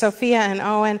Riley and Sophia and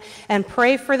Owen and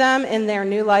pray for them in their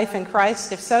new life in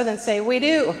Christ? If so, then say, we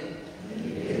do. We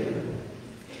do.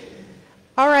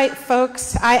 All right,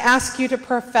 folks, I ask you to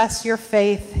profess your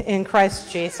faith in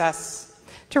Christ Jesus,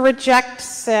 to reject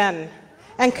sin,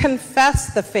 and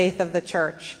confess the faith of the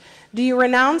church. Do you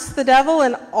renounce the devil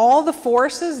and all the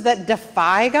forces that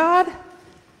defy God?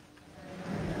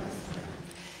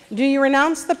 Do you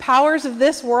renounce the powers of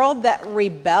this world that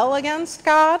rebel against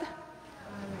God?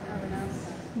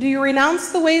 Do you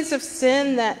renounce the ways of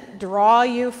sin that draw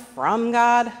you from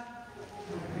God?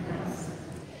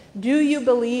 Do you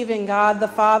believe in God the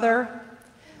Father?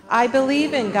 I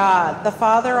believe in God, the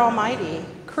Father Almighty,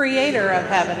 creator of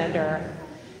heaven and earth.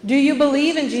 Do you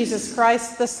believe in Jesus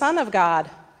Christ, the Son of God?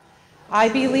 I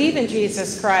believe in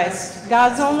Jesus Christ,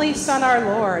 God's only Son, our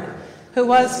Lord, who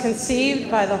was conceived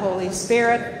by the Holy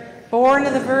Spirit, born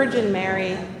of the Virgin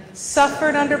Mary,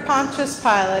 suffered under Pontius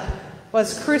Pilate,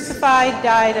 was crucified,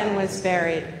 died, and was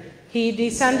buried. He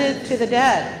descended to the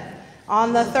dead.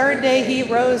 On the third day he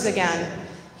rose again.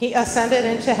 He ascended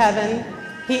into heaven.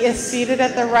 He is seated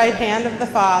at the right hand of the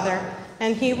Father,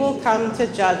 and he will come to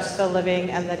judge the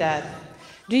living and the dead.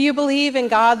 Do you believe in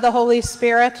God the Holy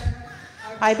Spirit?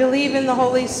 I believe in the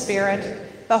Holy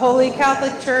Spirit, the Holy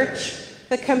Catholic Church,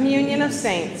 the communion of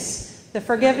saints, the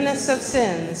forgiveness of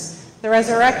sins, the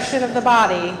resurrection of the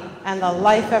body, and the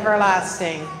life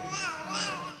everlasting.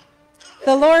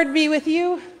 The Lord be with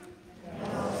you.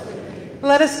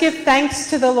 Let us give thanks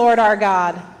to the Lord our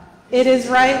God. It is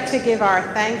right to give our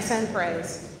thanks and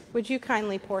praise. Would you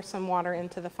kindly pour some water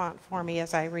into the font for me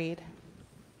as I read?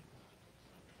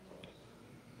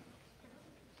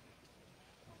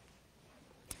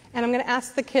 And I'm going to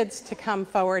ask the kids to come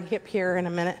forward up here in a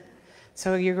minute.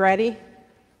 So are you ready?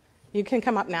 You can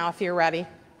come up now if you're ready.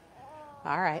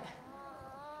 All right.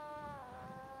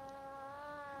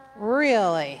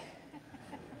 Really?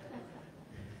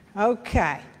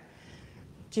 Okay.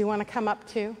 Do you want to come up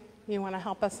too? You want to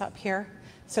help us up here?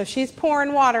 So she's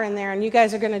pouring water in there, and you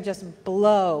guys are going to just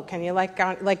blow. Can you, like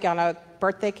on a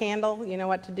birthday candle, you know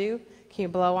what to do? Can you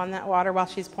blow on that water while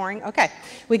she's pouring? Okay.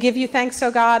 We give you thanks,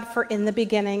 O God, for in the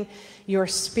beginning your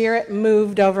Spirit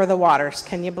moved over the waters.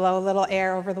 Can you blow a little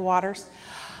air over the waters?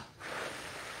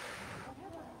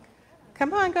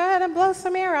 Come on, go ahead and blow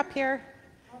some air up here.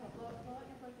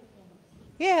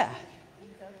 Yeah.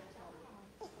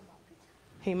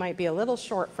 He might be a little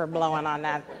short for blowing on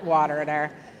that water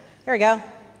there. Here we go.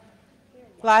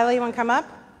 Lila, you want to come up?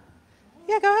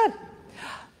 Yeah, go ahead.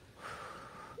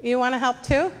 You want to help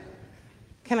too?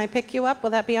 Can I pick you up?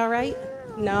 Will that be all right?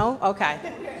 No? Okay.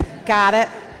 Got it.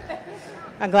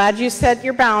 I'm glad you set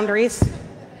your boundaries.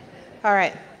 All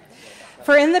right.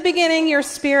 For in the beginning your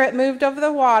Spirit moved over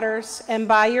the waters, and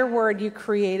by your word you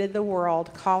created the world,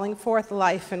 calling forth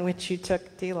life in which you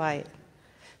took delight.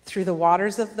 Through the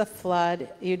waters of the flood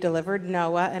you delivered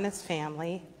Noah and his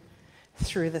family.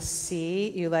 Through the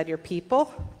sea you led your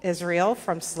people, Israel,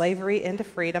 from slavery into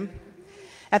freedom.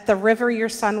 At the river your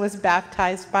son was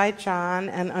baptized by John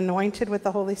and anointed with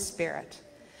the Holy Spirit.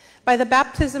 By the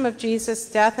baptism of Jesus'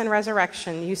 death and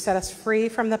resurrection, you set us free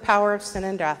from the power of sin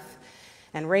and death,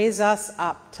 and raise us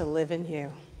up to live in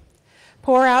you.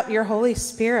 Pour out your Holy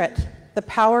Spirit, the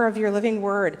power of your living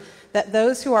word, that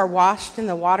those who are washed in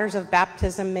the waters of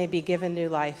baptism may be given new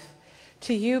life.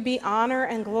 To you be honor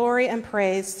and glory and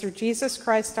praise through Jesus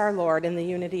Christ our Lord, in the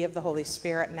unity of the Holy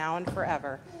Spirit, now and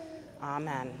forever.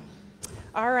 Amen.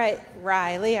 All right,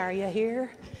 Riley, are you here?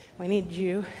 We need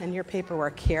you and your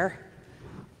paperwork here.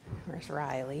 Where's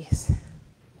Riley's?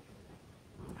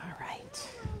 All right.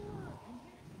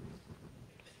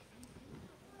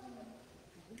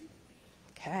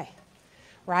 Okay.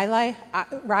 Riley,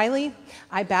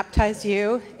 I baptize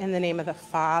you in the name of the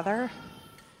Father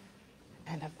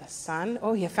and of the Son.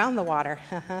 Oh, you found the water.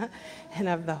 And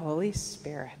of the Holy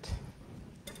Spirit.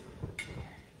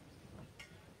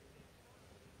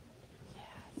 Yeah,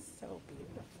 so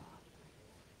beautiful.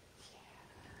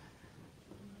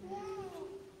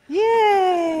 Yeah.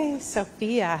 Yay,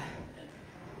 Sophia.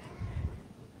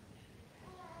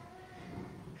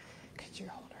 Could you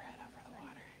hold her head over the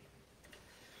water?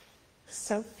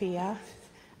 Sophia,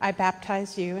 I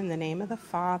baptize you in the name of the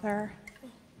Father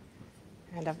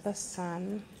and of the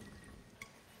Son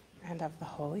and of the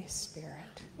Holy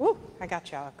Spirit. Ooh, I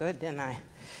got you all good, didn't I?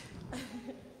 All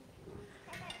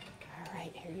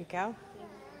right, here you go.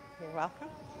 You're welcome.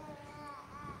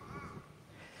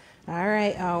 All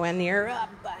right, Owen, you're up,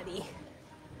 buddy.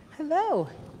 Hello.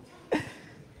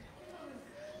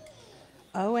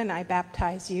 Owen, I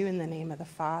baptize you in the name of the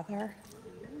Father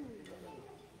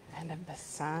and of the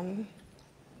Son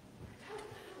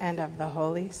and of the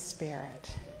Holy Spirit.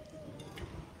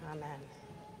 Amen.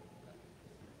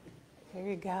 Here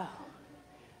you go.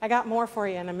 I got more for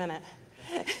you in a minute.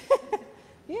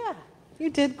 Yeah,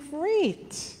 you did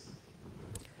great.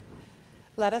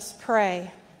 Let us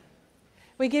pray.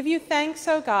 We give you thanks,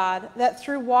 O God, that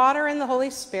through water and the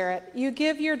Holy Spirit, you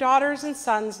give your daughters and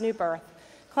sons new birth,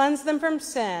 cleanse them from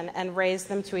sin, and raise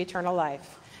them to eternal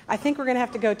life. I think we're going to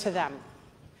have to go to them.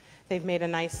 They've made a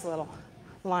nice little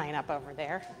line up over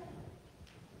there.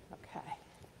 Okay.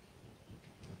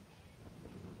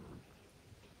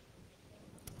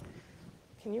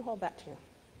 Can you hold that too?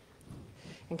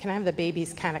 And can I have the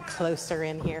babies kind of closer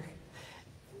in here?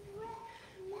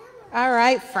 All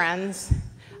right, friends.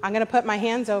 I'm going to put my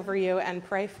hands over you and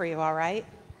pray for you, all right?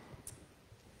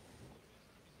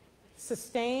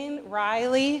 Sustain,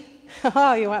 Riley.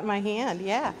 Oh, you want my hand?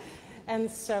 Yeah. And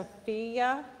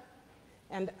Sophia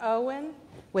and Owen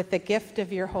with the gift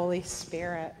of your Holy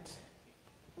Spirit,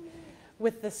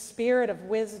 with the spirit of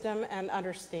wisdom and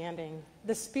understanding,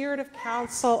 the spirit of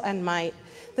counsel and might,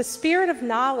 the spirit of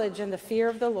knowledge and the fear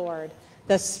of the Lord,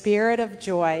 the spirit of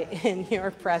joy in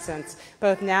your presence,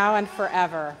 both now and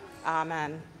forever.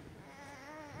 Amen.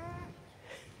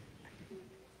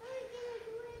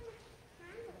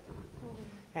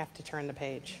 I have to turn the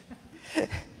page.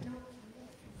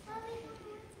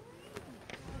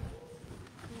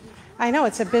 I know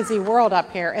it's a busy world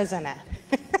up here, isn't it?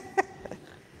 Okay.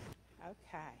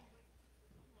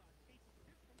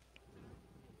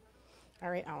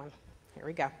 All right, Owen, here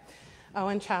we go.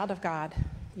 Owen, child of God,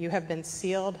 you have been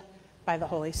sealed by the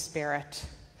Holy Spirit,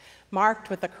 marked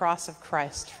with the cross of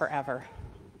Christ forever.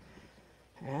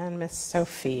 And Miss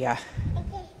Sophia.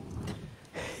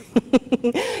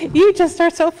 You just are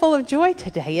so full of joy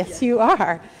today. Yes, you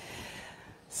are.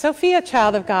 Sophia,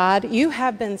 child of God, you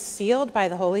have been sealed by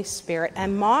the Holy Spirit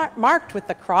and marked with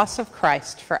the cross of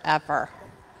Christ forever.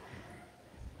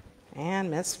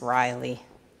 And Miss Riley.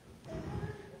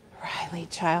 Riley,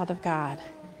 child of God.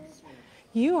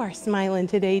 You are smiling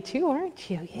today too, aren't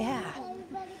you? Yeah.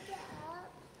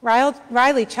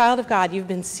 Riley, child of God, you've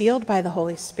been sealed by the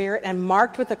Holy Spirit and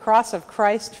marked with the cross of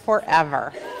Christ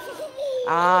forever.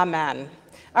 Amen.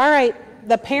 All right,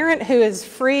 the parent who is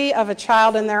free of a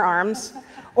child in their arms,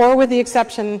 or with the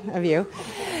exception of you,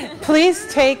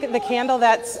 please take the candle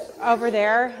that's over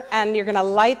there, and you're going to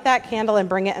light that candle and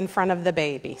bring it in front of the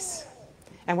babies.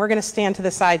 And we're going to stand to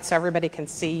the side so everybody can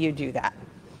see you do that.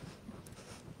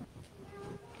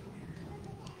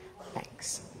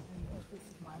 Thanks.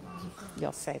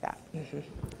 You'll say that. Mm-hmm.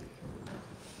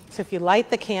 So if you light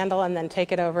the candle and then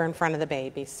take it over in front of the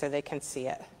babies so they can see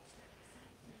it.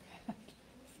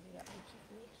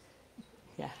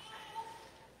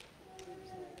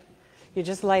 You You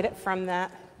just light it from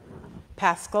that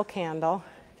Paschal candle.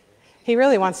 He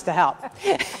really wants to help.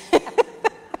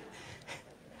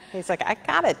 He's like, I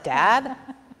got it, Dad.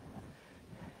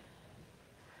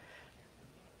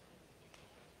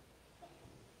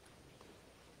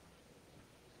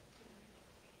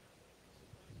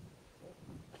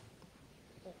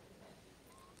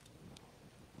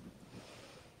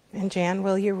 And Jan,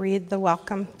 will you read the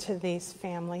welcome to these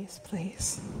families,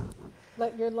 please?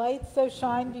 Let your light so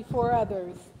shine before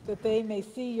others that they may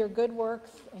see your good works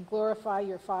and glorify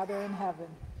your Father in heaven.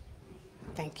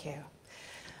 Thank you.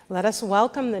 Let us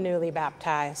welcome the newly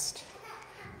baptized.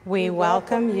 We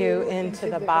welcome you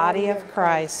into the body of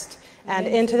Christ and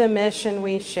into the mission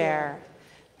we share.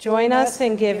 Join us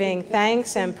in giving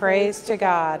thanks and praise to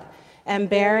God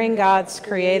and bearing God's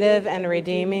creative and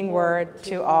redeeming word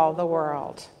to all the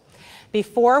world.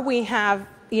 Before we have,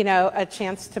 a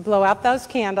chance to blow out those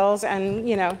candles,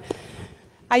 and,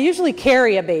 I usually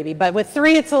carry a baby, but with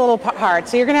 3 it's a little hard.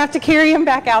 So you're going to have to carry them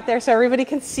back out there so everybody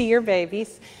can see your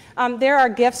babies. There are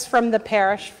gifts from the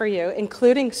parish for you,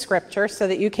 including scripture, so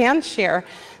that you can share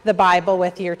the Bible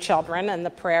with your children and the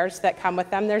prayers that come with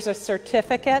them. There's a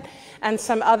certificate and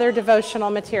some other devotional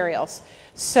materials.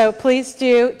 So please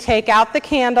do take out the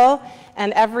candle,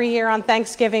 and every year on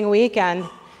Thanksgiving weekend,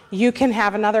 you can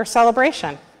have another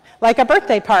celebration, like a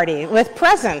birthday party with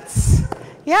presents.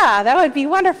 Yeah, that would be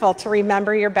wonderful to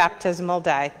remember your baptismal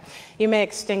day. You may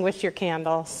extinguish your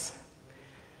candles.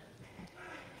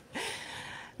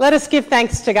 Let us give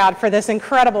thanks to God for this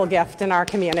incredible gift in our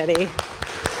community.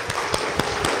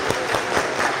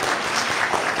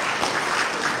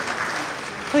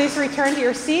 Please return to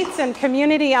your seats, and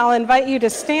community, I'll invite you to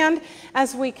stand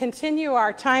as we continue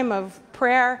our time of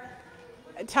prayer,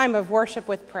 time of worship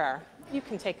with prayer. You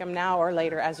can take them now or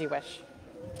later as you wish.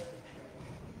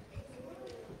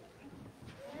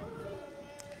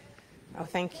 Oh,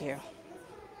 thank you.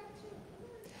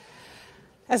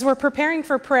 As we're preparing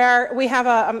for prayer, we have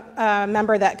a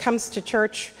member that comes to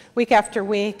church week after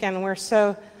week, and we're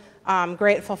so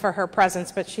grateful for her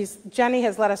presence. But Jenny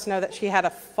has let us know that she had a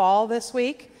fall this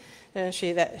week, and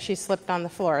she slipped on the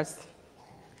floors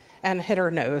and hit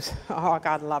her nose. Oh,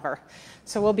 God love her.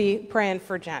 So we'll be praying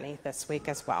for Jenny this week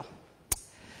as well.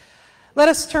 Let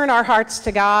us turn our hearts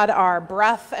to God, our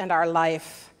breath and our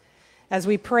life, as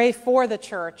we pray for the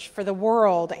church, for the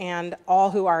world, and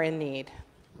all who are in need.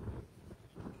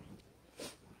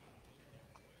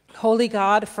 Holy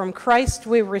God, from Christ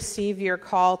we receive your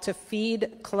call to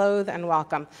feed, clothe, and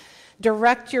welcome.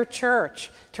 Direct your church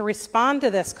to respond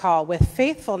to this call with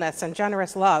faithfulness and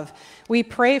generous love. We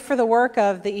pray for the work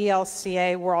of the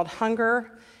ELCA World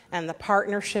Hunger and the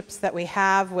partnerships that we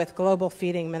have with Global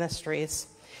Feeding Ministries.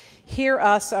 Hear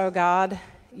us, O God,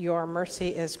 your mercy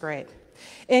is great.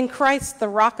 In Christ, the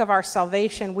rock of our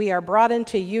salvation, we are brought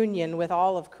into union with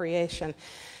all of creation,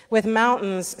 with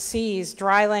mountains, seas,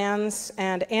 dry lands,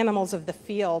 and animals of the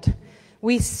field.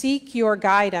 We seek your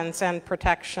guidance and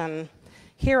protection.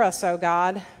 Hear us, O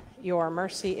God, your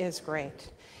mercy is great.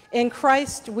 In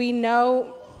Christ, we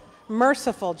know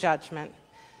merciful judgment.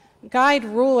 Guide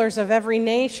rulers of every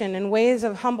nation in ways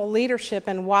of humble leadership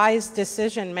and wise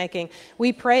decision-making.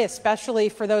 We pray especially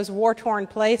for those war-torn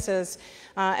places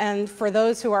and for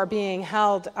those who are being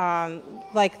held,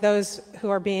 like those who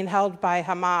are being held by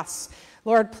Hamas.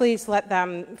 Lord, please let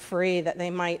them free that they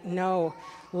might know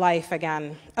life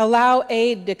again. Allow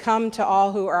aid to come to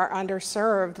all who are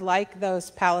underserved, like those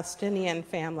Palestinian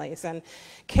families, and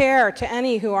care to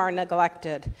any who are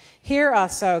neglected. Hear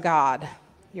us, O God.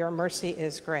 Your mercy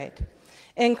is great.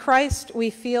 In Christ, we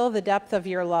feel the depth of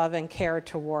your love and care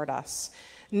toward us.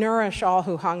 Nourish all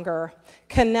who hunger,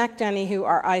 connect any who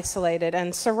are isolated,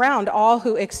 and surround all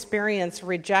who experience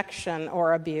rejection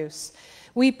or abuse.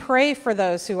 We pray for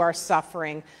those who are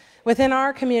suffering. Within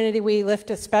our community, we lift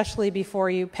especially before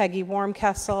you Peggy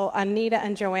Warmkessel, Anita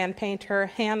and Joanne Painter,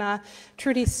 Hannah,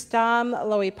 Trudy Stum,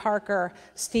 Loie Parker,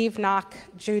 Steve Knock,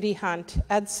 Judy Hunt,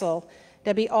 Edsel,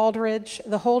 Debbie Aldridge,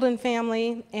 the Holden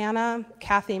family, Anna,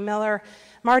 Kathy Miller,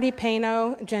 Marty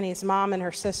Pano, Jenny's mom and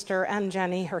her sister, and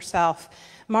Jenny herself,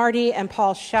 Marty and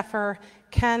Paul Sheffer,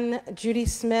 Ken, Judy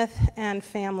Smith and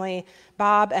family,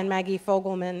 Bob and Maggie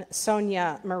Fogelman,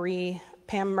 Sonia, Marie,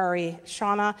 Pam Murray,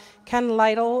 Shauna, Ken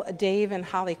Lytle, Dave and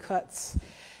Holly Kutz,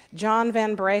 John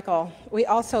Van Brakel. We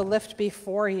also lift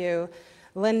before you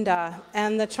Linda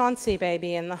and the Chauncey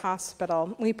baby in the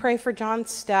hospital. We pray for John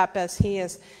Stepp as he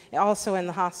is also in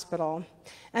the hospital.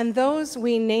 And those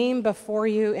we name before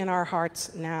you in our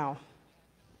hearts now.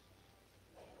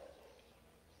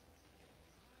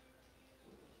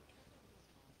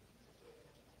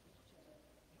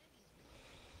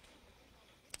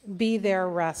 Be their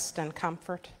rest and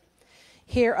comfort.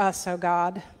 Hear us, O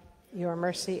God. Your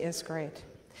mercy is great.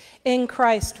 In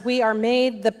Christ, we are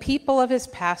made the people of his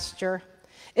pasture.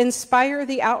 Inspire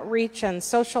the outreach and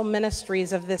social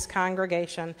ministries of this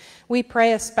congregation. We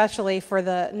pray especially for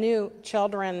the new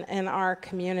children in our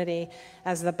community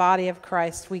as the body of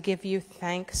Christ. We give you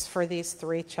thanks for these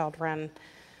 3 children,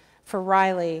 for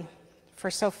Riley,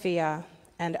 for Sophia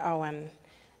and Owen,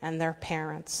 and their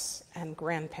parents and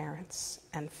grandparents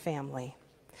and family.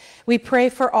 We pray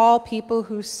for all people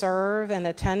who serve and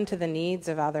attend to the needs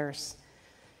of others.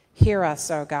 Hear us,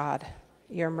 O God.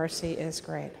 Your mercy is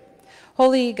great.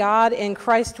 Holy God, in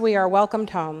Christ we are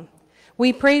welcomed home.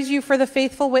 We praise you for the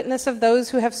faithful witness of those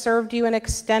who have served you and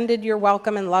extended your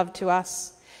welcome and love to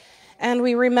us. And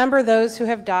we remember those who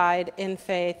have died in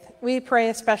faith. We pray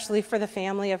especially for the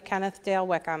family of Kenneth Dale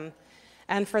Wickham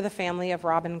and for the family of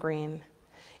Robin Green.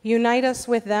 Unite us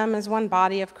with them as one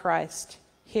body of Christ.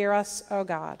 Hear us, O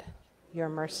God. Your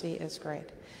mercy is great.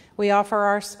 We offer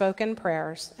our spoken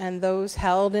prayers and those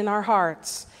held in our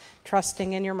hearts,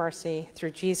 trusting in your mercy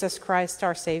through Jesus Christ,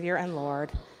 our Savior and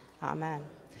Lord. Amen.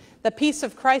 The peace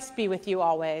of Christ be with you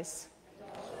always.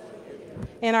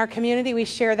 In our community, we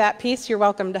share that peace. You're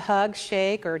welcome to hug,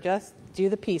 shake, or just do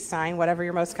the peace sign, whatever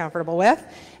you're most comfortable with.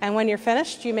 And when you're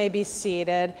finished, you may be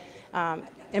seated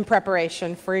in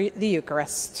preparation for the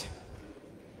Eucharist.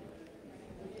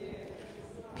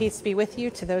 Peace be with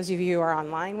you. To those of you who are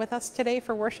online with us today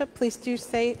for worship, please do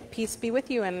say peace be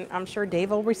with you, and I'm sure Dave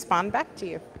will respond back to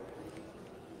you.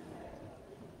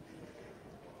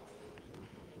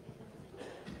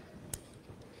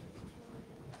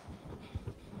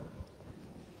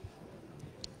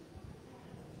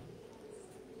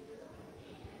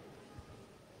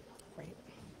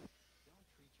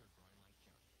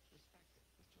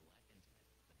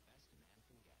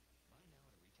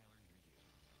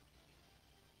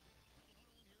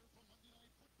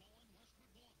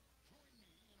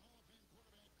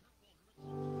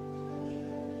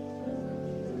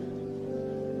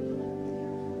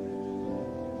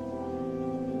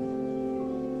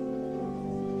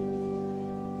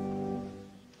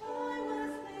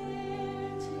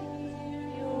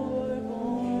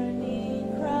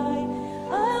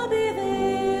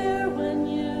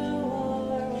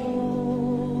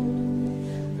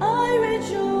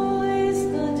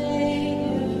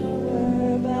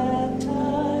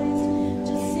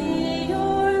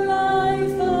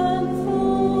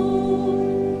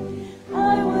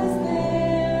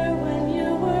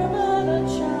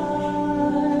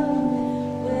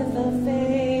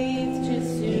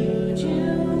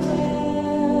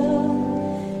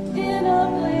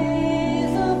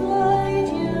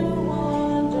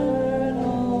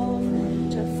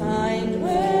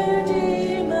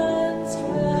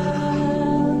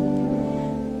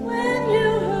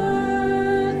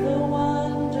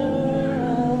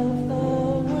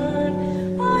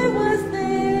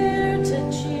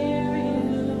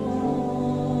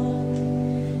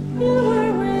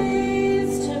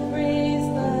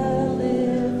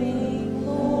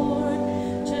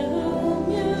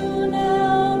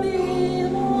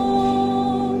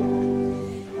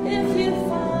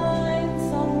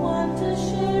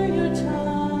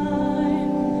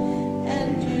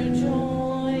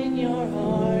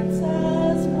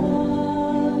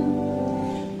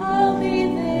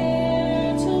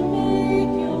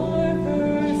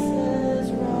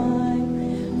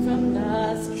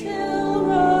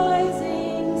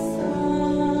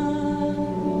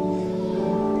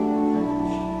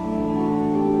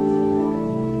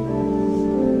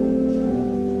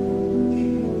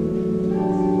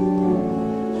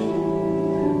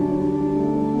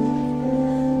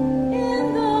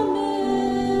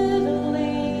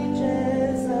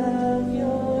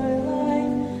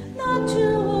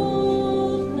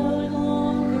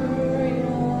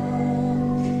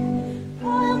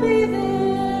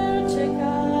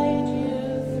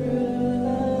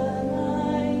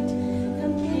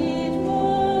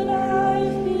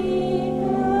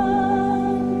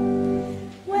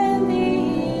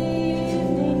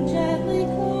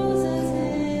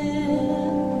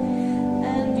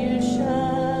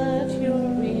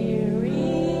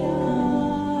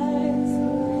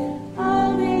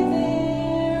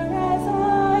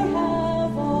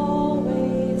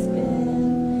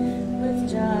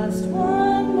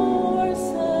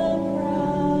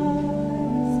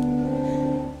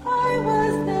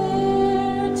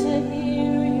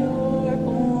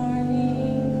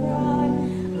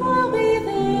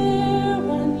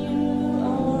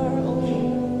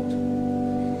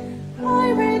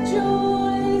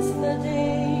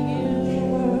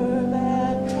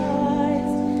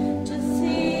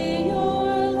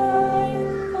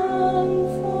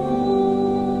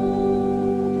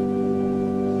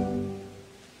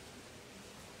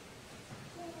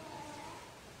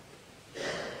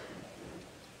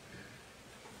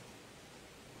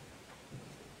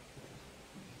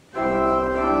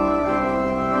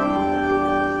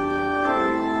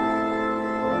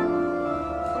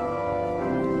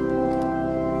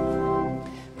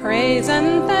 praise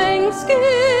and thanksgiving,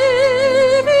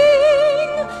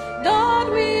 God,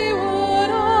 we would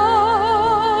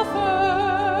offer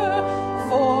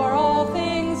for all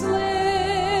things living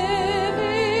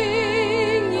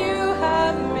you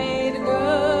have made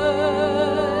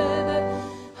good.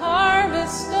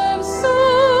 Harvest of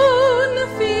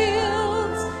sown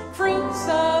fields, fruits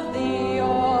of the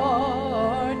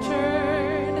orchard,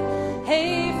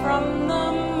 hay from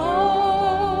the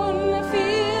mown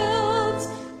fields,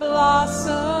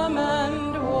 blossom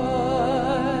and wood.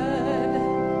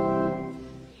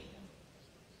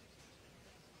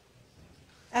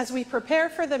 As we prepare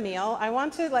for the meal, I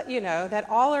want to let you know that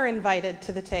all are invited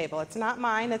to the table. It's not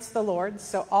mine, it's the Lord's,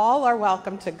 so all are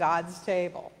welcome to God's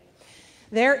table.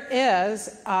 There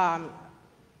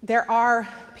are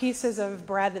pieces of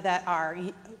bread that are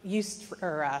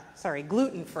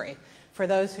gluten-free for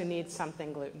those who need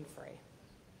something gluten-free.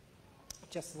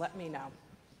 Just let me know.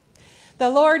 The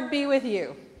Lord be with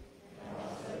you.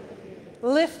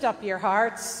 Lift up your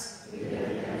hearts.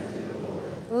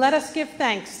 Let us give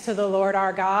thanks to the Lord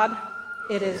our God.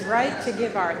 It is right to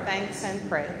give our thanks and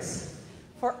praise.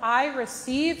 For I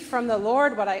received from the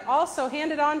Lord what I also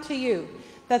handed on to you,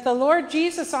 that the Lord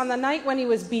Jesus, on the night when he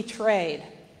was betrayed,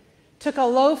 took a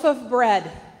loaf of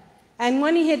bread, and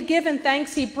when he had given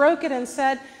thanks, he broke it and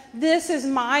said, "This is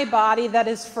my body that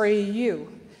is for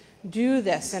you. Do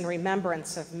this in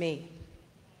remembrance of me."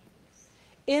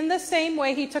 In the same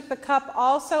way, he took the cup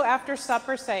also after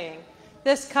supper, saying,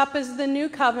 "This cup is the new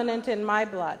covenant in my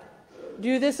blood.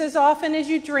 Do this as often as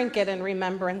you drink it in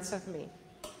remembrance of me.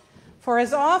 For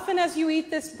as often as you eat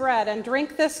this bread and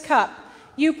drink this cup,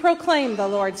 you proclaim the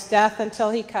Lord's death until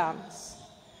he comes.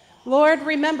 Lord,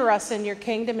 remember us in your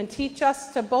kingdom and teach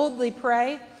us to boldly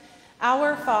pray,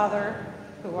 Our Father,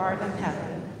 who art in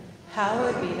heaven,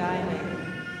 hallowed be thy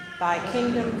name. Thy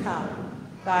kingdom come,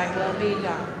 thy will be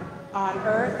done, on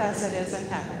earth as it is in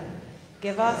heaven.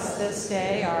 Give us this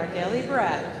day our daily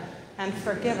bread, and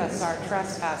forgive us our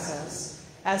trespasses,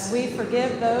 as we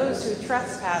forgive those who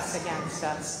trespass against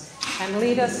us. And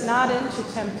lead us not into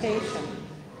temptation,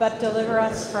 but deliver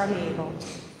us from evil.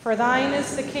 For thine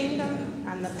is the kingdom,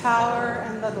 and the power,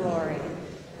 and the glory,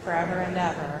 forever and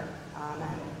ever.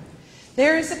 Amen.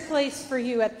 There is a place for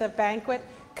you at the banquet.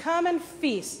 Come and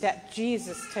feast at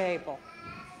Jesus' table.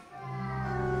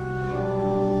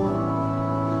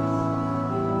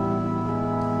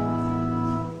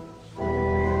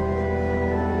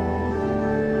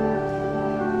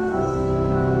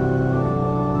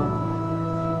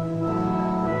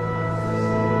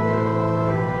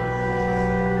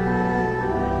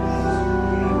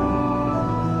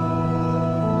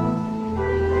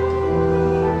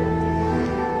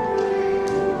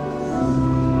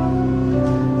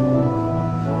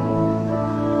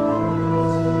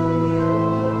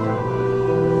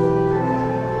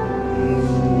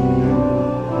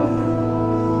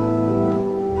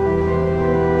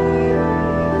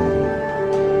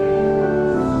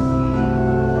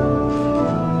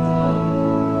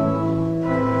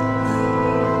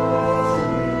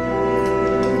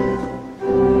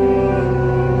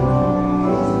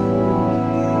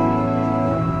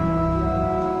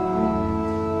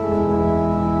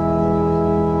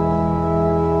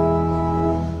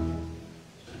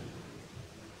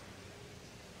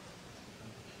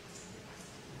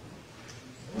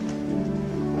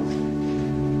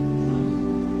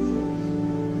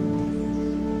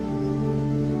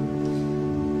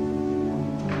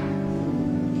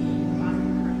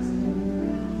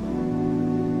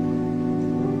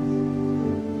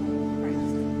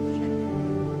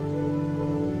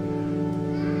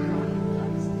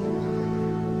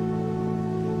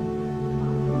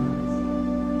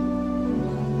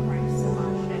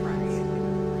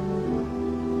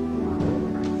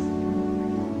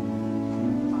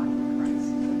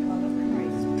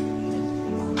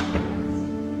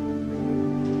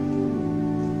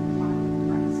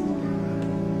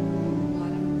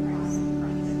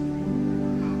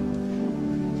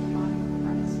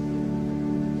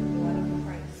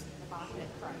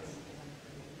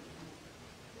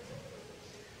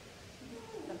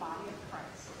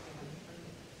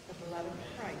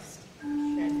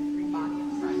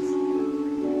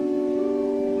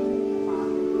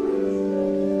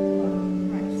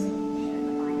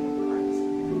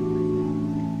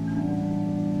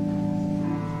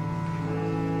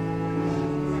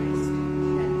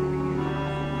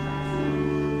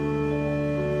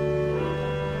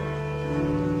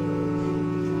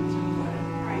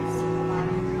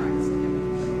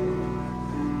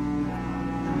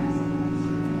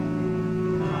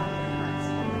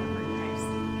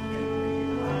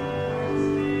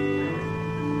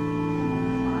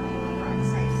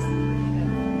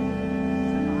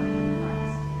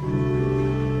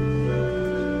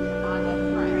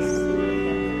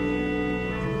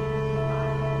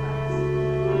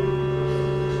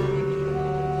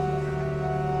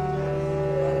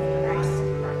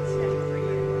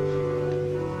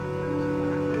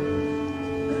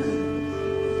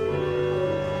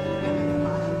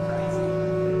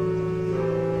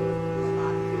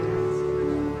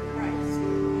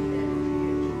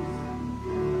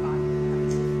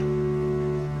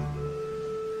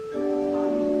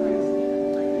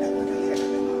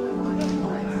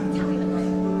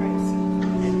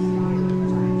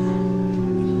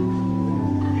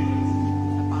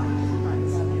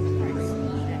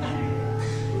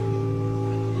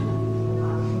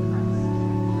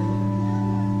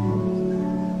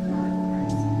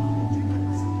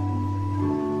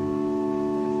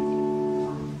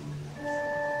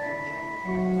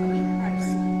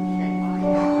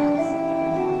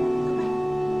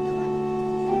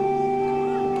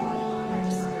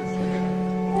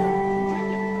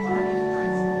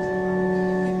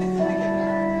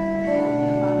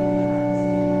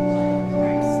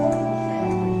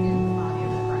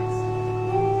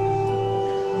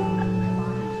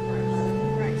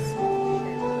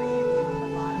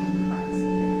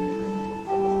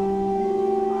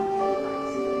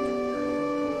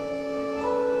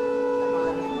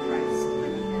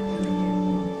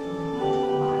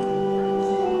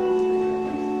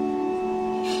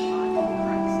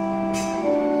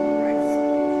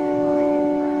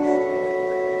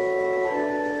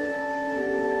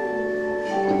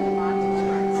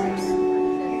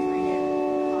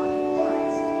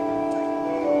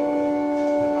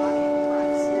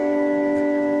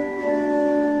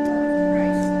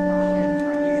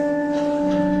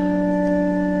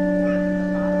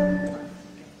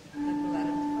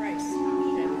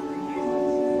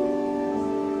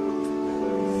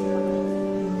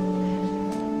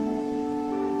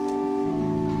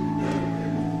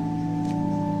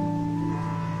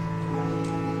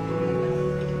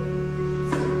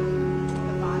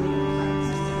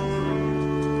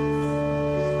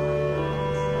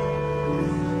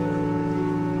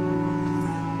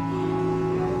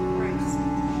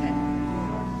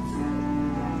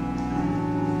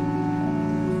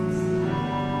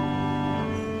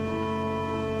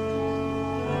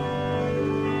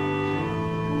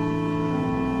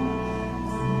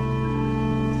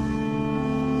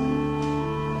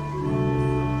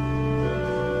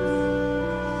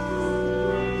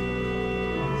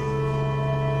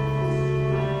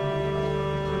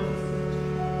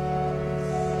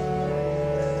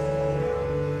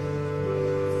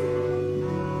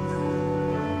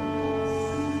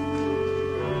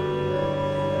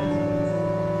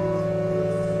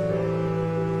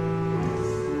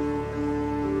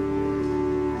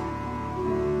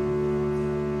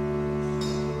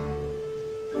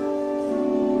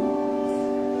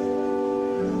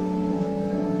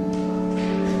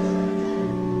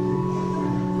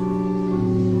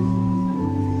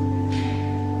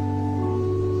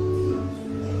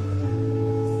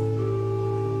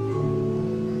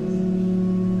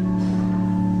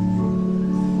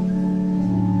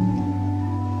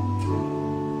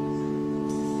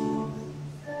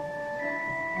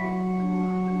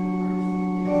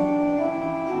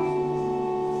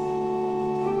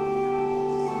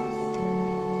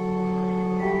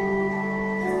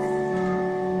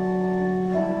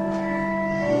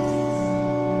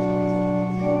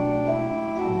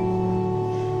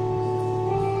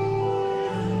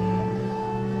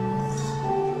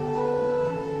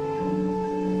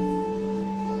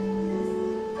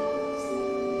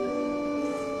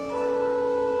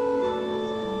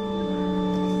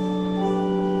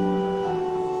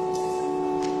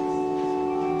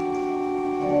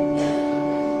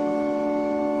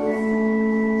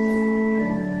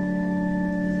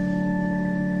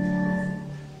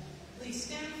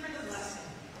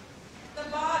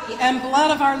 and blood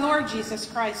of our Lord Jesus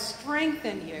Christ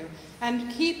strengthen you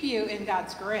and keep you in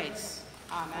God's grace.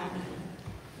 Amen.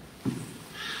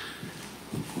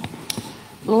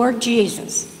 Lord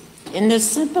Jesus, in this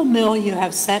simple meal you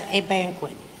have set a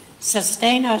banquet.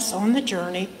 Sustain us on the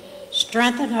journey,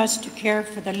 strengthen us to care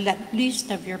for the least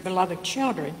of your beloved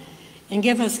children, and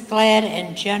give us glad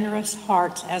and generous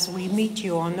hearts as we meet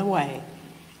you on the way.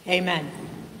 Amen.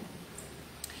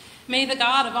 May the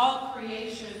God of all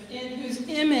creation, in whose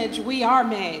image we are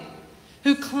made,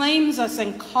 who claims us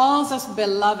and calls us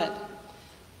beloved,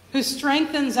 who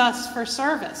strengthens us for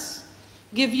service,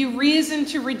 give you reason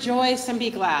to rejoice and be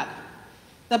glad.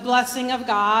 The blessing of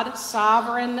God,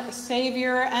 sovereign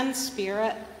Savior and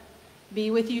Spirit,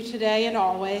 be with you today and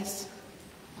always.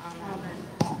 Amen.